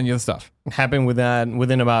 they send you the stuff. Happened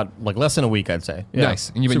within about less than a week, I'd say. Yeah.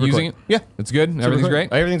 Nice. And you've been using it? Yeah. It's good? Everything's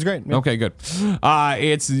great? Everything's great. Yeah. Okay, good.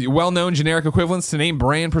 It's well-known generic equivalents to name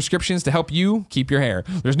brand prescriptions to help you keep your hair.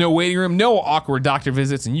 There's no waiting room, no awkward doctor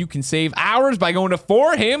visits, and you can save hours by going to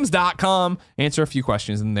 4hims.com, answer a few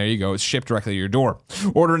questions, and there you go. It's shipped directly to your door.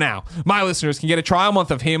 Order now. My listeners can get a trial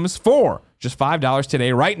month of Hims for just $5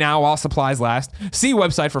 today, right now, while supplies last. See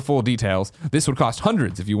website for full details. This would cost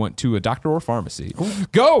hundreds if you went to a doctor or pharmacy.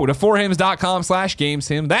 Go to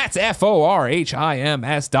 4hims.com/GamesHim. That's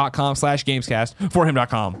FORHIMS.com/Gamescast.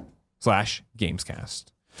 4him.com/Gamescast.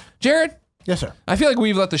 Jared? Yes, sir. I feel like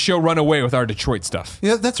we've let the show run away with our Detroit stuff.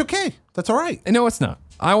 Yeah, that's okay. That's all right. No, it's not.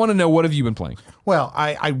 I want to know, what have you been playing? Well,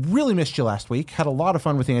 I really missed you last week. Had a lot of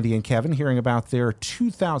fun with Andy and Kevin hearing about their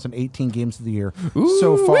 2018 games of the year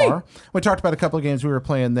so far. We talked about a couple of games we were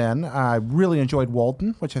playing then. I really enjoyed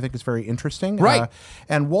Walden, which I think is very interesting. Right.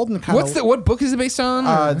 And Walden kind of... What book is it based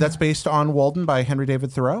on? That's based on Walden by Henry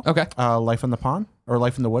David Thoreau. Okay. Life in the Pond, or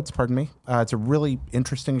Life in the Woods, pardon me. It's a really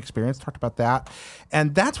interesting experience. Talked about that.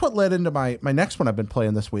 And that's what led into my next one I've been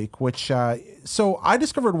playing this week, which... so I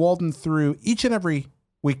discovered Walden through each and every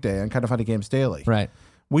weekday on Kind of Funny Games Daily. Right.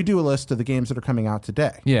 We do a list of the games that are coming out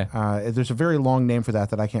today. Yeah. There's a very long name for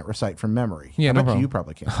that I can't recite from memory. Yeah, no problem. You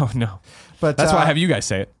probably can. Oh, no. But that's why I have you guys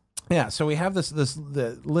say it. Yeah, so we have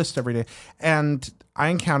the list every day. And I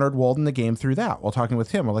encountered Walden the game through that while talking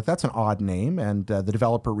with him. We're like, that's an odd name. And the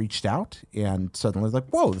developer reached out and suddenly like,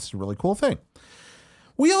 whoa, this is a really cool thing.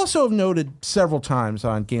 We also have noted several times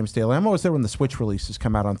on Games Daily, I'm always there when the Switch releases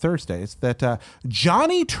come out on Thursdays, that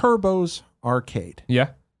Johnny Turbo's Arcade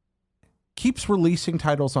keeps releasing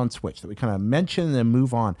titles on Switch that we kind of mention and then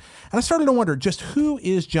move on. And I started to wonder, just who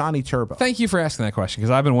is Johnny Turbo? Thank you for asking that question,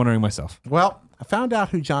 because I've been wondering myself. Well, I found out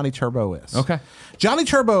who Johnny Turbo is. Okay. Johnny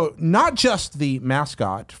Turbo, not just the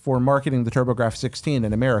mascot for marketing the TurboGrafx 16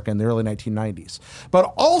 in America in the early 1990s,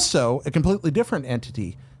 but also a completely different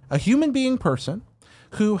entity, a human being person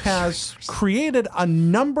who has created a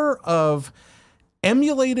number of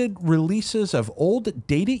emulated releases of old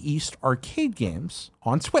Data East arcade games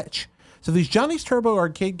on Switch. So these Johnny's Turbo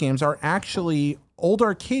arcade games are actually old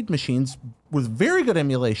arcade machines with very good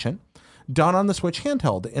emulation done on the Switch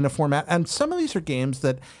handheld in a format. And some of these are games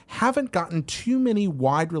that haven't gotten too many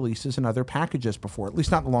wide releases in other packages before, at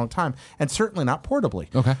least not in a long time, and certainly not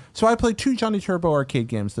portably. Okay. So I played 2 Johnny Turbo arcade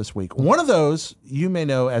games this week. One of those you may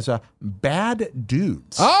know as a Bad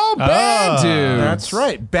Dudes. Oh, Bad Dudes. That's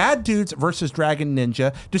right. Bad Dudes versus Dragon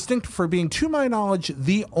Ninja, distinct for being, to my knowledge,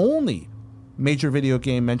 the only major video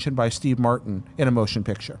game mentioned by Steve Martin in a motion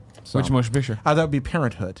picture. So, Which motion picture? that would be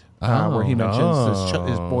Parenthood, where he mentions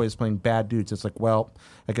his boy is playing bad dudes. It's like, well,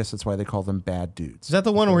 I guess that's why they call them bad dudes. Is that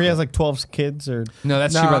the one where he has like 12 kids? Or No,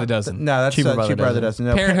 that's Cheap Brother Dozen. No, that's Cheaper Cheaper Brother Brother Dozen.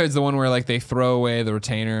 No, Parenthood's the one where like they throw away the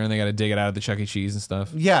retainer and they got to dig it out of the Chuck E. Cheese and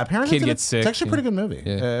stuff. Yeah, Parenthood. Kid gets sick. It's actually a pretty good movie,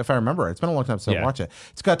 if I remember it. It's been a long time since I watched it.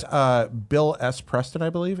 It's got Bill S. Preston,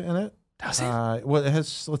 I believe, in it. Does it? Well, it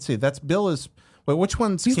has. Let's see. That's Bill is. Wait, which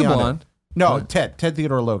one's He's Keanu? the blonde. No, Ted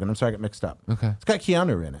Theodore Logan. I'm sorry, I got mixed up. Okay. It's got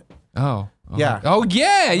Keanu in it. Oh. Yeah. Oh,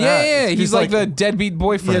 yeah. He's like the deadbeat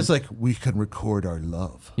boyfriend. He's like, we can record our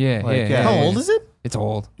love. Yeah, Like, yeah. how old is it? It's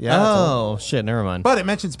old. Yeah. it's old. Oh shit! Never mind. But it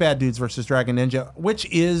mentions Bad Dudes versus Dragon Ninja, which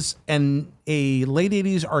is a late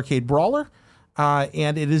 80s arcade brawler.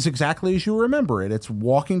 And it is exactly as you remember it. It's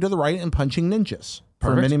walking to the right and punching ninjas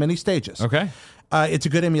for many, many stages. Okay. It's a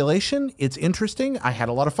good emulation. It's interesting. I had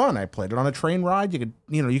a lot of fun. I played it on a train ride.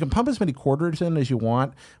 You can pump as many quarters in as you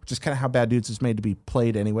want, which is kind of how Bad Dudes is made to be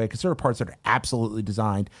played anyway, because there are parts that are absolutely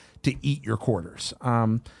designed to eat your quarters.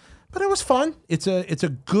 But it was fun. It's a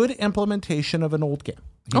good implementation of an old game.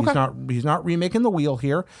 He's not remaking the wheel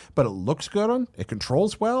here, but it looks good. It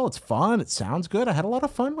controls well. It's fun. It sounds good. I had a lot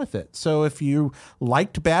of fun with it. So if you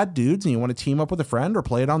liked Bad Dudes and you want to team up with a friend or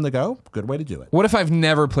play it on the go, good way to do it. What if I've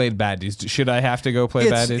never played Bad Dudes? Should I have to go play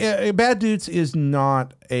Bad Dudes? Bad Dudes is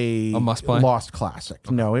not a must-play? lost classic.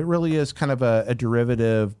 No, it really is kind of a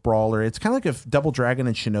derivative brawler. It's kind of like if Double Dragon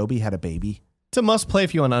and Shinobi had a baby. It's a must play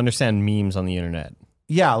if you want to understand memes on the internet.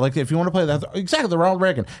 Yeah, like if you want to play that, exactly, the Ronald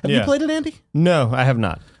Reagan. Have you played it, Andy? No, I have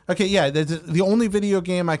not. Okay, yeah, the only video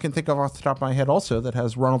game I can think of off the top of my head also that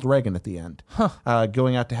has Ronald Reagan at the end,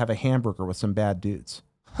 going out to have a hamburger with some bad dudes.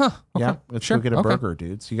 Huh. Okay. Yeah, let's go get a burger,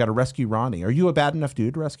 dudes. You got to rescue Ronnie. Are you a bad enough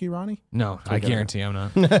dude to rescue Ronnie? No, I guarantee I'm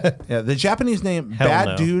not. Yeah, the Japanese name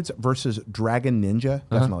Bad Dudes versus Dragon Ninja,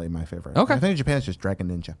 definitely my favorite. Okay. I think in Japan it's just Dragon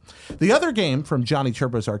Ninja. The other game from Johnny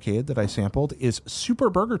Turbo's arcade that I sampled is Super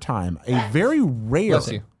Burger Time, a very rare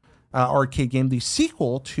arcade game, the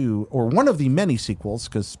sequel to, or one of the many sequels,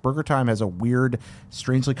 because Burger Time has a weird,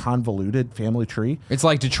 strangely convoluted family tree. It's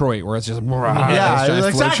like Detroit, where it's just exactly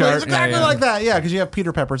like that. Yeah, because you have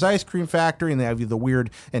Peter Pepper's Ice Cream Factory, and they have the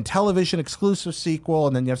weird and television exclusive sequel,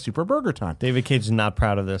 and then you have Super Burger Time. David Cage is not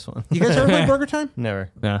proud of this one. You guys ever played Burger Time? Never.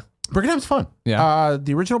 Yeah. Burger Time's fun. Yeah.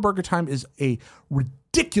 The original Burger Time is a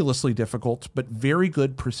ridiculously difficult but very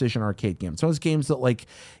good precision arcade game. It's one of those games that, like,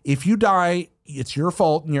 if you die, it's your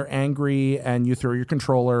fault and you're angry and you throw your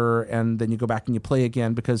controller and then you go back and you play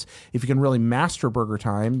again, because if you can really master Burger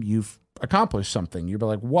Time, you've accomplished something. You'll be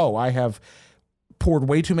like, whoa, I have poured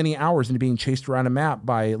way too many hours into being chased around a map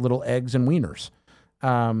by little eggs and wieners.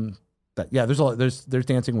 There's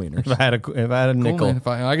dancing wieners. If I had a nickel.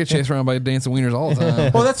 Cool, I get chased around by dancing wieners all the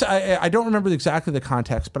time. Well, I don't remember exactly the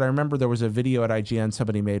context, but I remember there was a video at IGN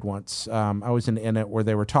somebody made once. I was in it where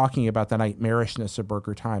they were talking about the nightmarishness of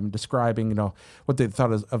Burger Time and describing, what they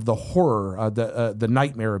thought of the horror, the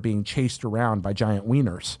nightmare of being chased around by giant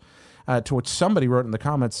wieners. To which somebody wrote in the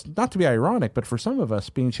comments, not to be ironic, but for some of us,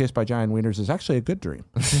 being chased by giant wieners is actually a good dream.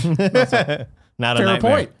 Not a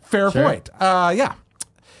nightmare. Fair point. Yeah.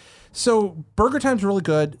 So Burger Time's really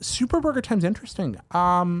good. Super Burger Time's interesting.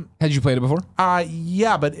 Had you played it before?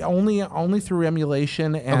 Yeah, but only through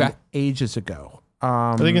emulation and ages ago.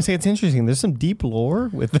 Are they gonna say it's interesting? There's some deep lore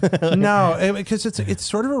with no, because it's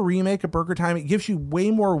sort of a remake of Burger Time. It gives you way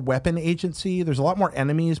more weapon agency. There's a lot more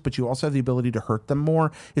enemies, but you also have the ability to hurt them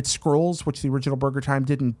more. It scrolls, which the original Burger Time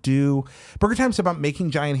didn't do. Burger Time's about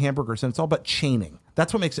making giant hamburgers, and it's all about chaining.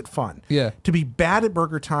 That's what makes it fun. Yeah. To be bad at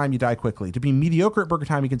Burger Time, you die quickly. To be mediocre at Burger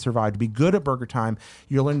Time, you can survive. To be good at Burger Time,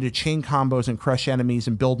 you're learning to chain combos and crush enemies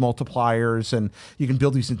and build multipliers, and you can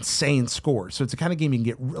build these insane scores. So it's the kind of game you can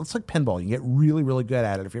get. It's like pinball. You can get really, really good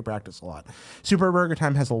at it if you practice a lot. Super Burger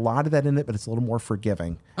Time has a lot of that in it, but it's a little more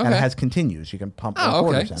forgiving. And it has continues. You can pump more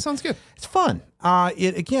quarters in. Sounds good. It's fun.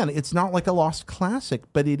 It's not like a lost classic,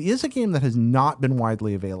 but it is a game that has not been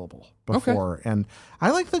widely available before. Okay. And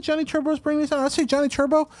I like that Johnny Turbo is bringing this out. I'd say Johnny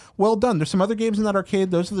Turbo, well done. There's some other games in that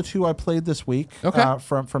arcade. Those are the two I played this week.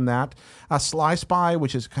 From that. Sly Spy,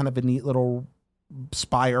 which is kind of a neat little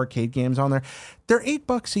spy arcade games on there. They're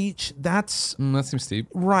 $8 each. That seems steep.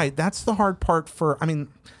 Right. That's the hard part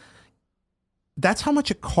that's how much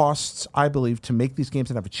it costs, I believe, to make these games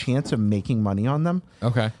and have a chance of making money on them.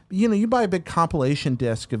 Okay. You buy a big compilation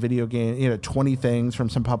disc, a video game, 20 things from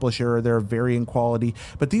some publisher. They're varying quality.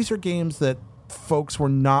 But these are games that folks were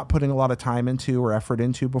not putting a lot of time into or effort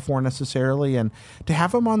into before necessarily. And to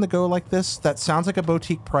have them on the go like this, that sounds like a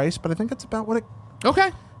boutique price, but I think it's about what it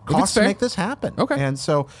costs to make this happen. Okay. And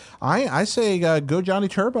so I say go Johnny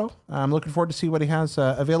Turbo. I'm looking forward to see what he has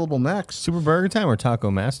available next. Super Burger Time or Taco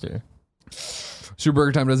Master? Super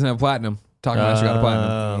Burger Time doesn't have platinum. Taco Master got a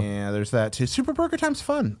platinum. Yeah, there's that too. Super Burger Time's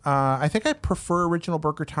fun. I think I prefer original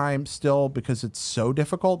Burger Time still because it's so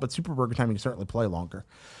difficult, but Super Burger Time you can certainly play longer.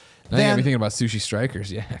 Now you got me thinking about Sushi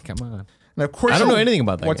Strikers. Yeah, come on. Now, of course, I don't know anything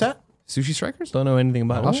about that. What's that? Sushi Strikers? Don't know anything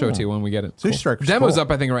about it. I'll show it to you when we get it. Sushi Strikers. Demo's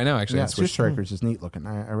up, I think, right now, actually. Yeah, Sushi Strikers is neat looking.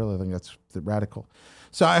 I really think that's radical.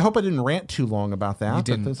 So I hope I didn't rant too long about that. You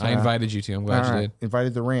didn't. I invited you to. I'm glad you did.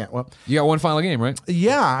 Invited the rant. Well, you got one final game, right?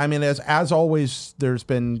 Yeah. I mean, as always, there's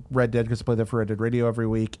been Red Dead because I play that for Red Dead Radio every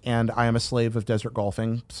week, and I am a slave of desert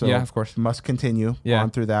golfing. So yeah, of course, must continue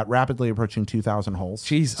on through that. Rapidly approaching 2,000 holes.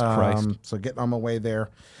 Jesus Christ! So getting on my way there.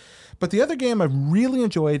 But the other game I've really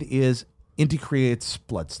enjoyed is Indie Creates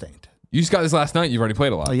Bloodstained. You just got this last night. You've already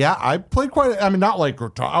played a lot. Yeah, I played not like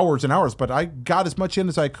hours and hours, but I got as much in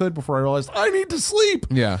as I could before I realized I need to sleep.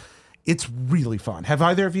 Yeah. It's really fun. Have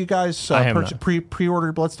either of you guys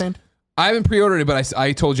pre-ordered Bloodstained? I haven't pre-ordered it, but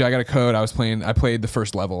I told you I got a code. I played the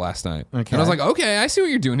first level last night. Okay. And I was like, okay, I see what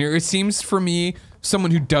you're doing here. It seems for me,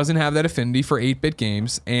 someone who doesn't have that affinity for 8-bit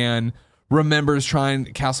games and remembers trying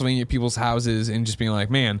Castlevania at people's houses and just being like,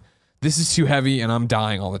 man, this is too heavy and I'm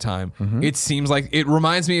dying all the time. Mm-hmm. It seems like it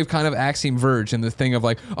reminds me of kind of Axiom Verge and the thing of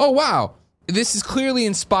like, oh, wow, this is clearly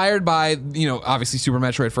inspired by, obviously Super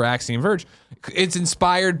Metroid for Axiom Verge. It's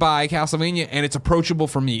inspired by Castlevania and it's approachable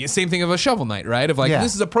for me. Same thing of a Shovel Knight, right? Of like,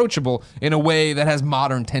 this is approachable in a way that has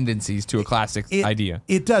modern tendencies to a classic idea.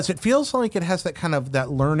 It does. It feels like it has that kind of that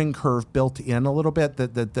learning curve built in a little bit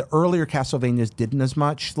that the earlier Castlevanias didn't as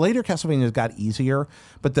much. Later Castlevanias got easier,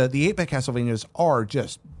 but the 8-bit Castlevanias are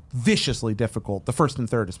just viciously difficult. The first and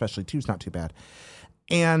third, especially, 2's not too bad.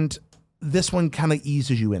 And this one kind of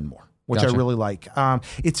eases you in more, which I really like.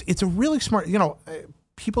 It's a really smart,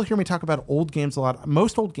 people hear me talk about old games a lot.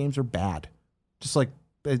 Most old games are bad. Just like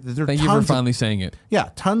Thank you for finally saying it. Yeah,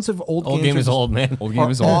 tons of old games. Old game is old, man. Old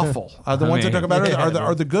game is awful. The ones I talk about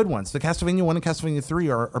are the good ones. The Castlevania 1 and Castlevania 3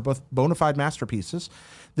 are both bona fide masterpieces.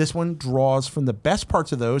 This one draws from the best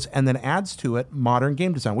parts of those and then adds to it modern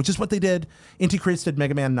game design, which is what they did. Inti Creates did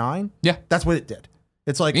Mega Man 9. Yeah. That's what it did.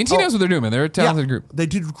 It's like Inti knows what they're doing, man. They're a talented group. They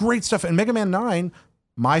did great stuff. And Mega Man 9,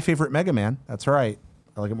 my favorite Mega Man. That's right.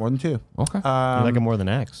 I like it more than 2. Okay. I like it more than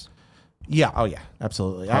X. Yeah. Oh, yeah.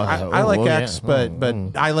 Absolutely. I like X, but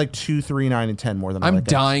I like 2, 3, 9, and 10 more than I like I'm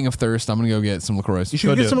dying of thirst. I'm going to go get some LaCroix. You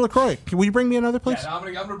should get some LaCroix. Will you bring me another, please? Yeah, I'm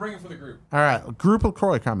going to bring it for the group. All right. Group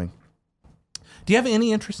LaCroix coming. Do you have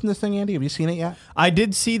any interest in this thing, Andy? Have you seen it yet? I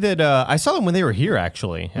did see that. I saw them when they were here,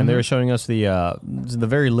 actually, and they were showing us the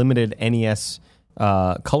very limited NES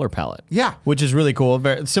color palette. Yeah, which is really cool.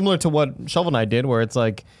 Very similar to what Shovel Knight did, where it's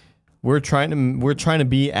like we're trying to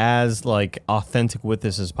be as like authentic with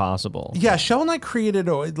this as possible. Yeah, Shovel Knight created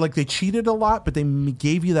like they cheated a lot, but they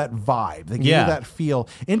gave you that vibe. They gave you that feel.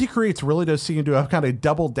 Indie Creates really does seem to have kind of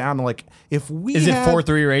doubled down. Like if we is it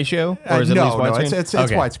 4:3 ratio or is it at least widescreen? It's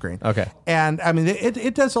widescreen. Okay, and I mean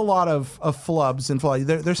it does a lot of flubs and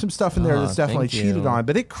there's some stuff in there that's definitely cheated on,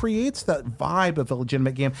 but it creates that vibe of a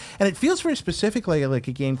legitimate game, and it feels very specifically like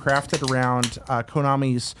a game crafted around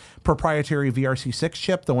Konami's proprietary VRC6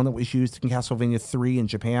 chip, the one that was used in Castlevania 3 in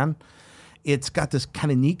Japan. It's got this kind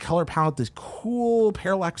of neat color palette, this cool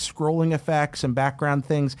parallax scrolling effects and background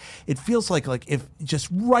things. It feels like if just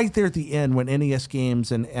right there at the end when NES games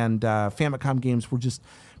and Famicom games were just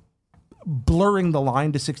blurring the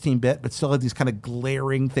line to 16-bit, but still had these kind of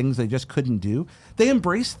glaring things they just couldn't do. They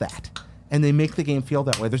embrace that. And they make the game feel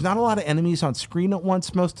that way. There's not a lot of enemies on screen at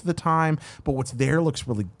once most of the time, but what's there looks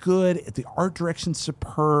really good. The art direction's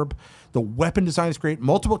superb. The weapon design is great.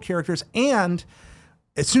 Multiple characters. And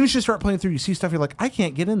as soon as you start playing through, you see stuff, you're like, I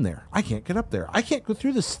can't get in there. I can't get up there. I can't go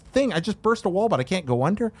through this thing. I just burst a wall, but I can't go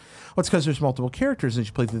under. Well, it's because there's multiple characters. And as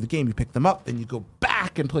you play through the game, you pick them up. Then you go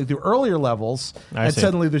back and play through earlier levels. And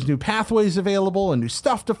suddenly there's new pathways available and new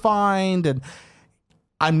stuff to find. And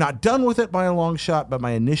I'm not done with it by a long shot, but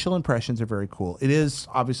my initial impressions are very cool. It is,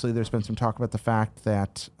 obviously, there's been some talk about the fact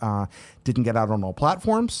that didn't get out on all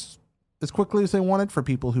platforms as quickly as they wanted for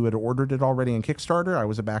people who had ordered it already in Kickstarter. I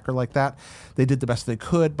was a backer like that. They did the best they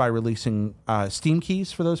could by releasing Steam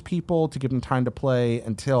keys for those people to give them time to play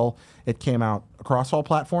until it came out across all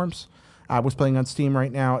platforms. I was playing on Steam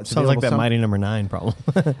right now. It sounds like that Mighty Number 9 problem.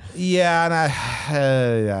 Yeah,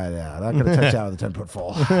 and not going to touch out with a 10-foot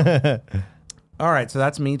fall. All right, so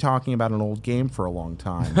that's me talking about an old game for a long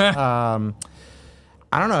time.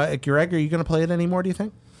 I don't know, Greg, are you going to play it anymore, do you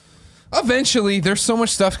think? Eventually, there's so much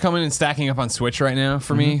stuff coming and stacking up on Switch right now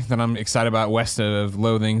for me that I'm excited about. West of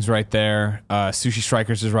Loathing's right there. Sushi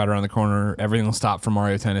Strikers is right around the corner. Everything will stop for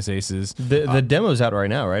Mario Tennis Aces. The demo's out right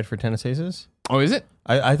now, right, for Tennis Aces? Oh, is it?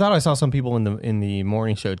 I thought I saw some people in the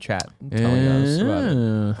morning show chat telling us about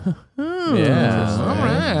it. Yeah. All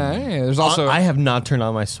right. There's also I have not turned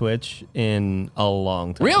on my Switch in a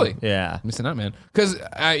long time. Really? Yeah. Missing out, man. Because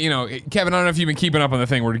Kevin, I don't know if you've been keeping up on the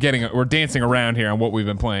thing. We're dancing around here on what we've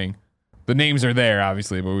been playing. The names are there,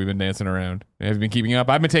 obviously, but we've been dancing around. Have you been keeping up?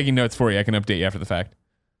 I've been taking notes for you. I can update you after the fact.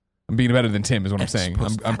 I'm being better than Tim, is what I'm saying.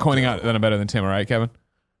 I'm pointing out that I'm better than Tim. All right, Kevin?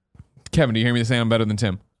 Kevin, do you hear me saying I'm better than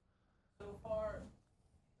Tim?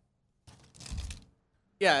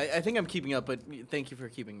 Yeah, I think I'm keeping up, but thank you for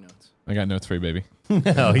keeping notes. I got notes for you, baby. What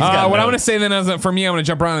I'm going to say then is for me, I'm going to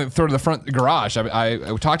jump around and throw to the front garage. I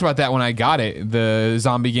talked about that when I got it. The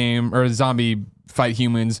zombie game, or zombie fight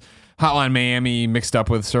humans, Hotline Miami mixed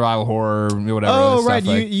up with survival horror, whatever. Oh, right.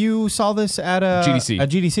 You saw this at GDC. At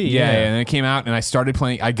GDC, yeah. And then it came out, and I started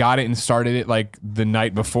playing. I got it and started it like the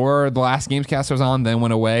night before the last Gamescast was on, then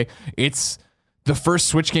went away. It's the first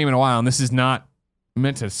Switch game in a while, and this is not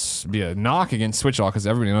meant to be a knock against Switch at all, because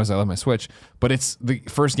everybody knows I love my Switch, but it's the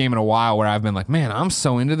first game in a while where I've been like, man, I'm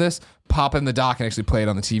so into this, pop in the dock and actually play it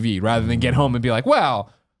on the TV, rather than get home and be like, well,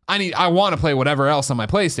 I want to play whatever else on my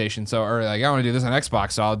PlayStation, so, or like, I want to do this on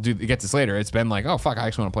Xbox, so I'll get this later. It's been like, oh fuck, I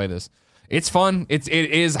actually want to play this. It's fun. It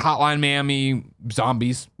is Hotline Miami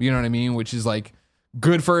zombies, you know what I mean, which is like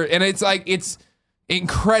good for, and it's like, it's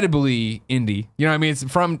incredibly indie. You know what I mean?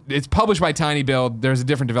 It's published by Tiny Build. There's a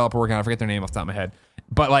different developer working on it. I forget their name off the top of my head.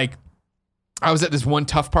 But like, I was at this one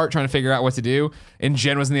tough part trying to figure out what to do, and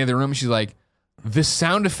Jen was in the other room, and she's like, the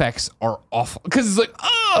sound effects are awful. Because it's like,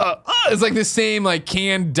 it's like the same like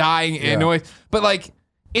can dying and noise. But like,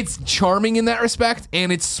 it's charming in that respect, and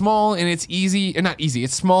it's small, and it's easy, and not easy,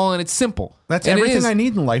 it's small, and it's simple. That's everything I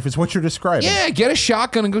need in life is what you're describing. Yeah, get a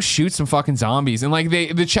shotgun and go shoot some fucking zombies. And like, the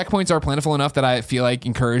checkpoints are plentiful enough that I feel like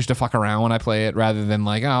encouraged to fuck around when I play it, rather than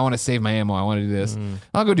like, oh, I want to save my ammo, I want to do this.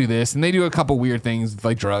 I'll go do this. And they do a couple weird things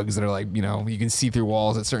like drugs that are like, you know, you can see through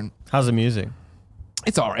walls at certain... How's the music?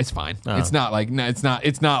 It's all right. It's fine. Oh. It's not like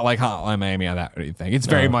Hotline Miami on that or anything. It's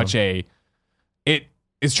very much it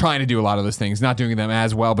is trying to do a lot of those things, not doing them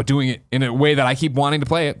as well, but doing it in a way that I keep wanting to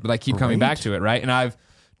play it, but I keep coming back to it, right? And I've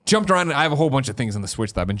jumped around, and I have a whole bunch of things on the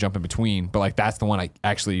Switch that I've been jumping between, but like that's the one I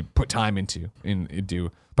actually put time into and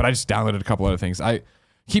do. But I just downloaded a couple other things. I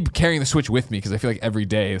keep carrying the Switch with me because I feel like every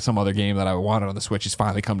day some other game that I wanted on the Switch has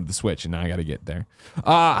finally come to the Switch, and now I got to get there.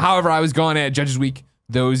 However, I was gone at Judges Week.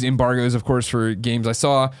 Those embargoes, of course, for games I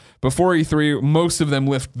saw before E3, most of them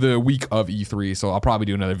lift the week of E3, so I'll probably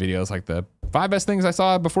do another video. It's like the 5 best things I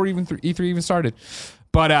saw before even E3 even started.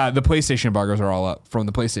 But the PlayStation embargoes are all up from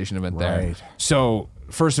the PlayStation event there. So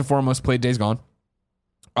first and foremost, played Days Gone.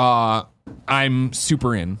 I'm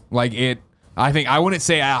super in. Like it. I think I wouldn't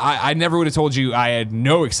say I never would have told you I had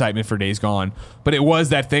no excitement for Days Gone, but it was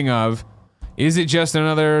that thing of, is it just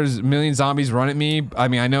another million zombies run at me? I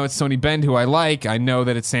mean, I know it's Sony Bend, who I like. I know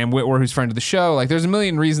that it's Sam Witwer, who's friend of the show. Like, there's a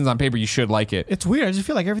million reasons on paper you should like it. It's weird. I just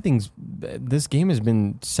feel like this game has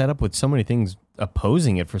been set up with so many things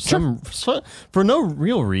opposing it for no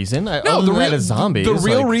real reason. No, the real zombie. The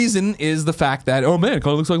real reason is the fact that, oh man, it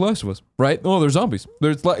kind of looks like Last of Us, right? Oh, there's zombies. You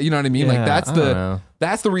know what I mean? Yeah, like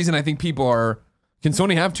that's the rereason I think people are. Can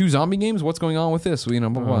Sony have 2 zombie games? What's going on with this? You know,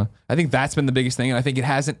 blah, blah, blah. I think that's been the biggest thing, and I think it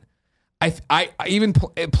hasn't. I even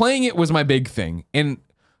playing it was my big thing. And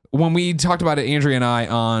when we talked about it, Andrea and I,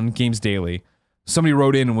 on Games Daily, somebody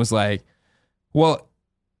wrote in and was like, well,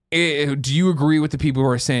 do you agree with the people who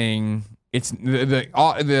are saying it's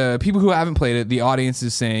the people who haven't played it, the audience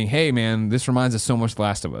is saying, hey man, this reminds us so much of The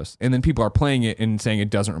Last of Us. And then people are playing it and saying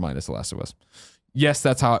it doesn't remind us of The Last of Us. Yes,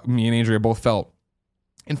 that's how me and Andrea both felt.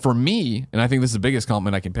 And for me, and I think this is the biggest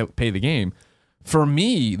compliment I can pay the game, for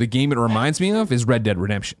me, the game it reminds me of is Red Dead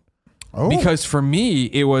Redemption. Oh. Because for me,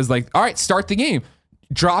 it was like, all right, start the game.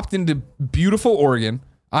 Dropped into beautiful Oregon,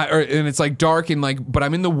 and it's like dark and like, but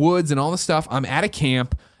I'm in the woods and all this stuff. I'm at a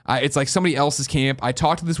camp. It's like somebody else's camp. I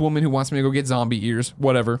talked to this woman who wants me to go get zombie ears,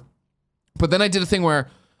 whatever. But then I did a thing where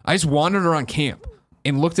I just wandered around camp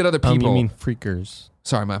and looked at other people. You mean freakers?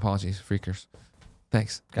 Sorry, my apologies, freakers.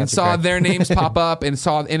 Thanks. And saw their names pop up and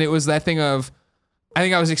it was that thing of, I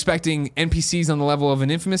think I was expecting NPCs on the level of an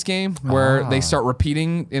Infamous game where they start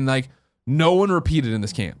repeating, and like no one repeated in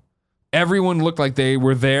this camp. Everyone looked like they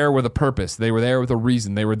were there with a purpose. They were there with a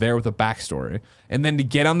reason. They were there with a backstory. And then to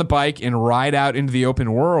get on the bike and ride out into the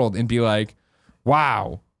open world and be like,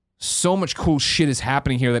 wow, so much cool shit is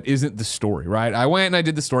happening here that isn't the story, right? I went and I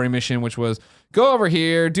did the story mission, which was go over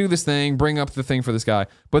here, do this thing, bring up the thing for this guy.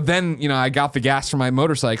 But then, I got the gas for my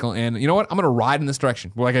motorcycle, and you know what? I'm going to ride in this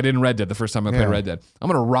direction. Like I did in Red Dead the first time I played Red Dead.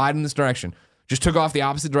 I'm going to ride in this direction. Just took off the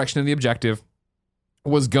opposite direction of the objective,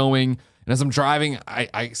 was going... And as I'm driving,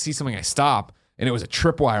 I see something, I stop, and it was a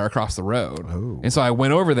tripwire across the road. Oh. And so I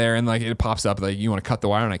went over there, and like it pops up, like, you want to cut the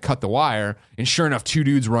wire? And I cut the wire, and sure enough, 2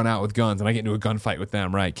 dudes run out with guns, and I get into a gunfight with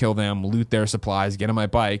them, right? Kill them, loot their supplies, get on my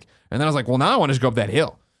bike. And then I was like, well, now I want to just go up that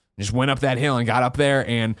hill. Just went up that hill and got up there,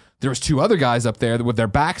 and there was 2 other guys up there with their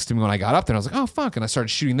backs to me when I got up there. And I was like, oh, fuck. And I started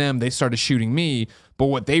shooting them. They started shooting me. But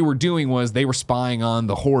what they were doing was they were spying on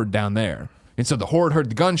the horde down there. And so the horde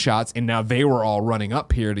heard the gunshots, and now they were all running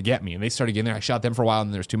up here to get me. And they started getting there. I shot them for a while,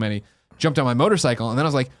 and there's too many. Jumped on my motorcycle, and then I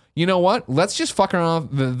was like, you know what? Let's just fuck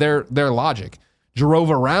around with their logic.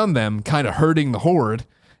 Drove around them, kind of hurting the horde,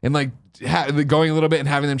 and like going a little bit and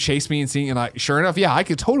having them chase me and seeing. And sure enough, yeah, I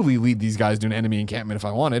could totally lead these guys to an enemy encampment if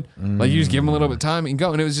I wanted. Like you just give them a little bit of time and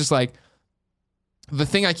go. And it was just like, the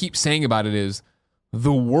thing I keep saying about it is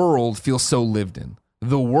the world feels so lived in.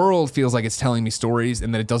 The world feels like it's telling me stories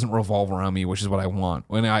and that it doesn't revolve around me, which is what I want.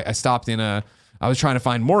 When I stopped in I was trying to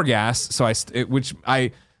find more gas, so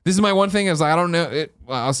this is my one thing. I was like, I don't know.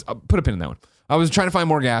 I'll put a pin in that one. I was trying to find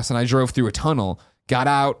more gas, and I drove through a tunnel, got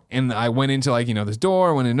out, and I went into like, this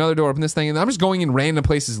door, went in another door, opened this thing, and I'm just going in random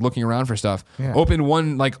places looking around for stuff. Yeah. Opened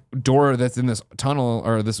one like door that's in this tunnel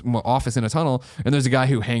or this office in a tunnel, and there's a guy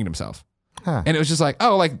who hanged himself. Huh. And it was just like,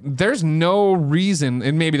 oh, like there's no reason,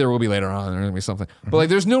 and maybe there will be later on, there's gonna be something, but like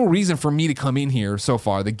there's no reason for me to come in here so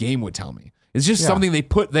far. The game would tell me. It's just something they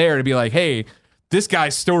put there to be like, hey, this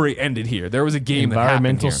guy's story ended here. There was a game that happened here.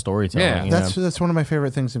 Environmental storytelling. Yeah. That's one of my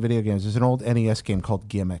favorite things in video games. There's an old NES game called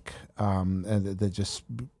Gimmick, and there's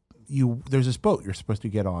this boat you're supposed to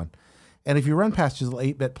get on. And if you run past this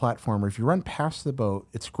 8-bit platformer, if you run past the boat,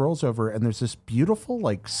 it scrolls over, and there's this beautiful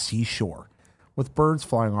like seashore with birds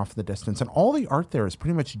flying off in the distance. And all the art there is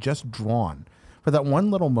pretty much just drawn for that one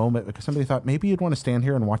little moment because somebody thought maybe you'd want to stand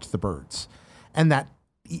here and watch the birds. And that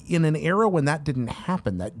in an era when that didn't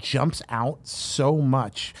happen, that jumps out so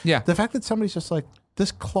much. Yeah. The fact that somebody's just like,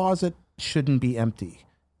 this closet shouldn't be empty.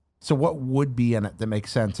 So what would be in it that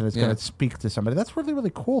makes sense and is going to speak to somebody? That's really,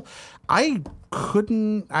 really cool. I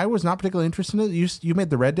was not particularly interested in it. You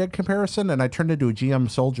made the Red Dead comparison, and I turned into a GM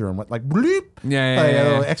soldier and went like, bleep. Yeah. A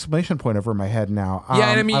little exclamation point over my head now.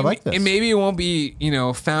 Yeah, and I mean, I like this. And maybe it won't be,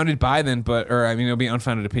 founded by them, it'll be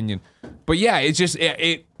unfounded opinion. But yeah, it's just,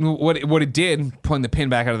 what it did, pulling the pin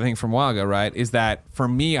back out of the thing from a while ago, right, is that for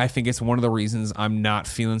me, I think it's one of the reasons I'm not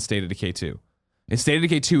feeling State of Decay 2. And State of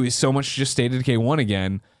Decay 2 is so much just State of Decay 1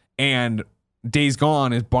 again. And Days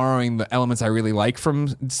Gone is borrowing the elements I really like from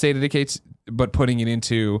State of Decay, but putting it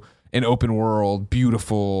into an open world,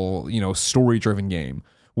 beautiful, story-driven game.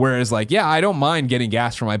 Whereas, like, yeah, I don't mind getting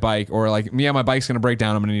gas for my bike, or like, yeah, my bike's going to break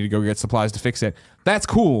down. I'm going to need to go get supplies to fix it. That's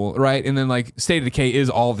cool, right? And then, like, State of Decay is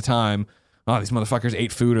all the time, oh, these motherfuckers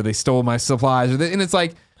ate food, or they stole my supplies, and it's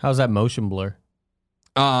like... How's that motion blur?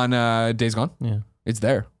 On Days Gone? Yeah. It's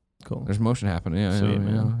there. Cool. There's motion happening. Yeah, sweet,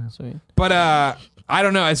 man. Sweet. But I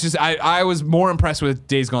don't know. It's just I was more impressed with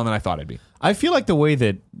Days Gone than I thought I'd be. I feel like the way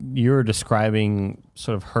that you're describing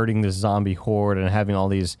sort of hurting this zombie horde and having all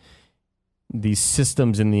these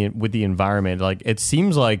systems with the environment, like it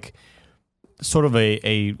seems like sort of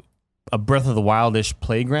a Breath of the Wild-ish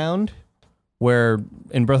playground, where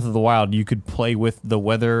in Breath of the Wild you could play with the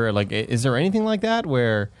weather. Like, is there anything like that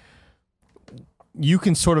where you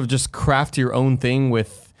can sort of just craft your own thing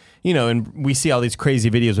with, and we see all these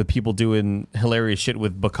crazy videos with people doing hilarious shit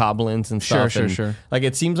with bokoblins and stuff. Sure. Like,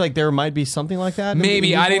 it seems like there might be something like that.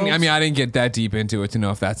 Maybe. I didn't get that deep into it to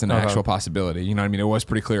know if that's an actual possibility. You know what I mean? It was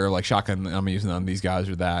pretty clear, like, shotgun I'm using on these guys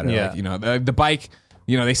or that. Or like, the bike,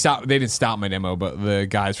 they didn't stop my demo, but the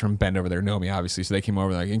guys from Bend over there know me, obviously. So they came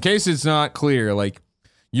over like, in case it's not clear, like,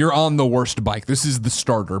 you're on the worst bike. This is the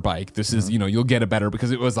starter bike. This is, you'll get a better,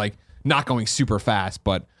 because it was like not going super fast,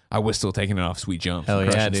 but I was still taking it off sweet jumps. Hell and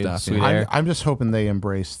yeah, crushing dude. stuff. Sweet you know? air. I'm just hoping they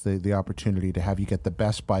embrace the opportunity to have you get the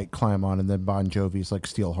best bike, climb on, and then Bon Jovi's like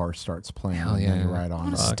Steel Horse starts playing. Hell and yeah. then you ride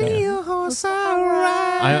on. Steel horse, I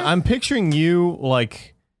ride. I'm picturing you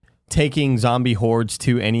like taking zombie hordes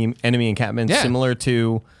to any enemy encampments, Yeah. similar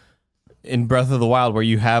to in Breath of the Wild, where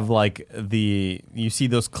you have like you see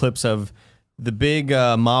those clips of the big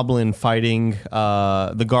moblin fighting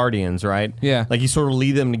the Guardians, right? Yeah. Like you sort of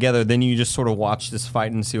lead them together, then you just sort of watch this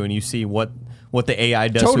fight ensue, and you see what the AI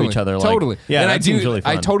does Totally. to each other. Like, Totally. Yeah, and that seems really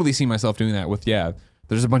fun. I totally see myself doing that with,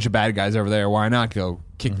 there's a bunch of bad guys over there. Why not go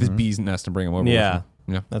kick this bee's nest and bring them over? Yeah. with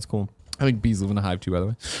me? Yeah. That's cool. I think bees live in the hive too, by the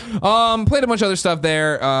way. Played a bunch of other stuff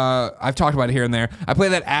there. I've talked about it here and there. I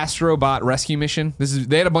played that Astrobot rescue mission.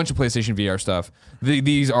 They had a bunch of PlayStation VR stuff.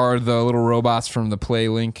 These are the little robots from the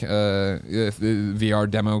PlayLink VR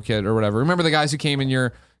demo kit or whatever. Remember the guys who came in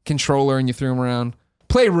your controller and you threw them around?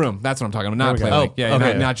 Playroom. That's what I'm talking about. Not There we go. PlayLink. Oh, Yeah,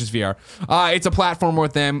 okay. not just VR. It's a platform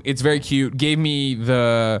with them. It's very cute. Gave me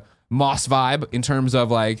the Moss vibe in terms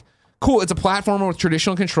of like, cool, it's a platformer with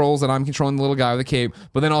traditional controls that I'm controlling the little guy with the cape,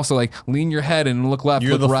 but then also like lean your head and look left,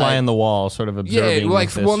 You're look the right. fly on the wall, sort of observing. Yeah, like,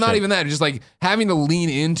 this well, not shit. even that. Just like having to lean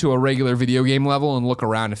into a regular video game level and look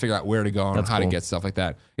around to figure out where to go and That's how to cool. get stuff like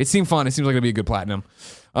that. It seemed fun. It seems like it'd be a good platinum.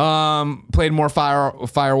 Played more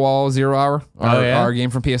Firewall 0 Hour, our game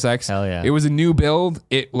from PSX. Hell yeah. It was a new build.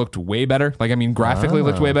 It looked way better. Like, I mean, graphically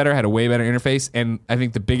looked way better, had a way better interface, and I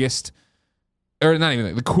think the biggest, or not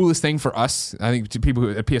even the coolest thing for us, I think to people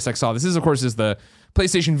who at PSX saw this is, of course, is the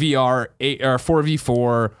PlayStation VR 8 or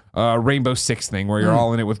 4v4 Rainbow Six thing where you're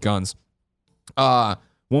all in it with guns.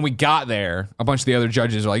 When we got there, a bunch of the other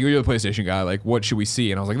judges are like, "You're the PlayStation guy. Like, what should we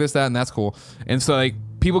see?" And I was like, "This, that, and that's cool." And so like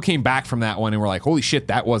people came back from that one and were like, "Holy shit,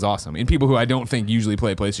 that was awesome!" And people who I don't think usually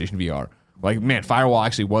play PlayStation VR, like, man, Firewall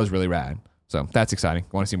actually was really rad. So that's exciting.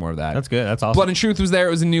 I want to see more of that. That's good. That's awesome. Blood and Truth was there.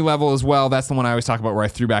 It was a new level as well. That's the one I always talk about where I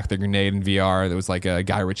threw back the grenade in VR. There was like a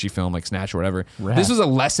Guy Ritchie film, like Snatch or whatever. Rad. This was a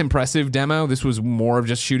less impressive demo. This was more of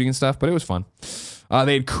just shooting and stuff, but it was fun.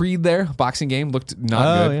 They had Creed there, boxing game. Looked not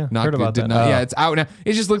Oh, good. yeah. Not Heard good. about Did that. not- Oh. Yeah, it's out now.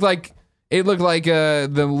 It just looked like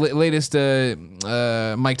the latest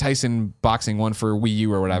Mike Tyson boxing one for Wii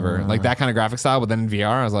U or whatever. Like that kind of graphic style, but then in VR,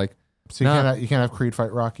 I was like, So you can't have Creed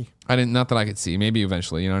fight Rocky. not that I could see. Maybe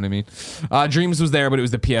eventually, you know what I mean? Dreams was there, but it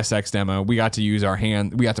was the PSX demo. We got to use our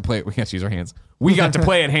hand. We got to play it. We got to use our hands. We got to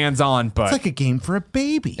play it hands on, but It's like a game for a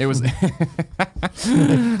baby. it was.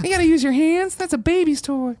 You gotta use your hands. That's a baby's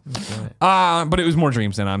toy. But it was more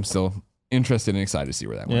Dreams, and I'm still interested and excited to see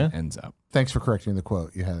where that one ends up. Thanks for correcting the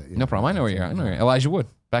quote. You had it. No problem. I know where you're at. I know where you're at. Elijah Wood,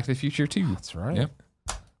 Back to the Future 2. That's right. Yep.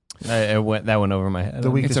 That went over my head. The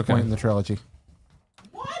weakest okay. point in the trilogy.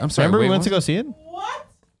 I'm sorry. Remember wait, we went what? to go see it?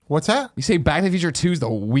 What's that? You say Back to the Future 2 is the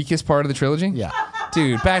weakest part of the trilogy? Yeah.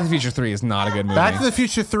 Dude, Back to the Future 3 is not a good movie. Back to the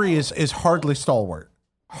Future 3 is hardly stalwart.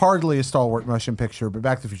 Hardly a stalwart motion picture, but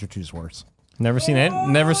Back to the Future 2 is worse. Never seen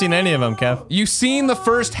any of them, Kev. You've seen the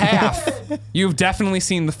first half. You've definitely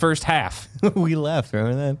seen the first half. We left.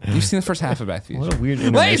 Remember that? You've seen the first half of Back to the Future. What a weird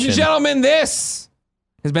Ladies and intermission. gentlemen, this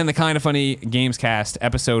has been the Kind of Funny Gamescast,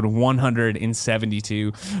 episode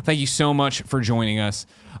 172. Thank you so much for joining us.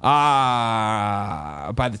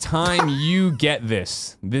 By the time you get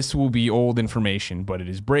this will be old information, but it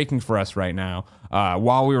is breaking for us right now.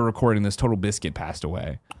 While we were recording this, Total Biscuit passed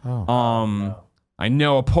away. I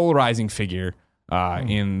know a polarizing figure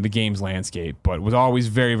in the games landscape, but was always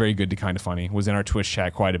very, very good to Kind of Funny. Was in our Twitch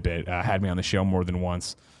chat quite a bit. Had me on the show more than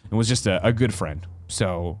once, and was just a good friend.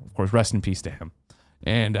 So, of course, rest in peace to him.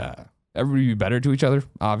 And everybody be better to each other,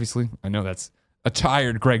 obviously. I know that's a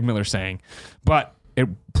tired Greg Miller saying, but it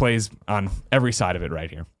plays on every side of it right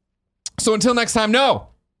here. So until next time,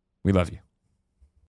 we love you.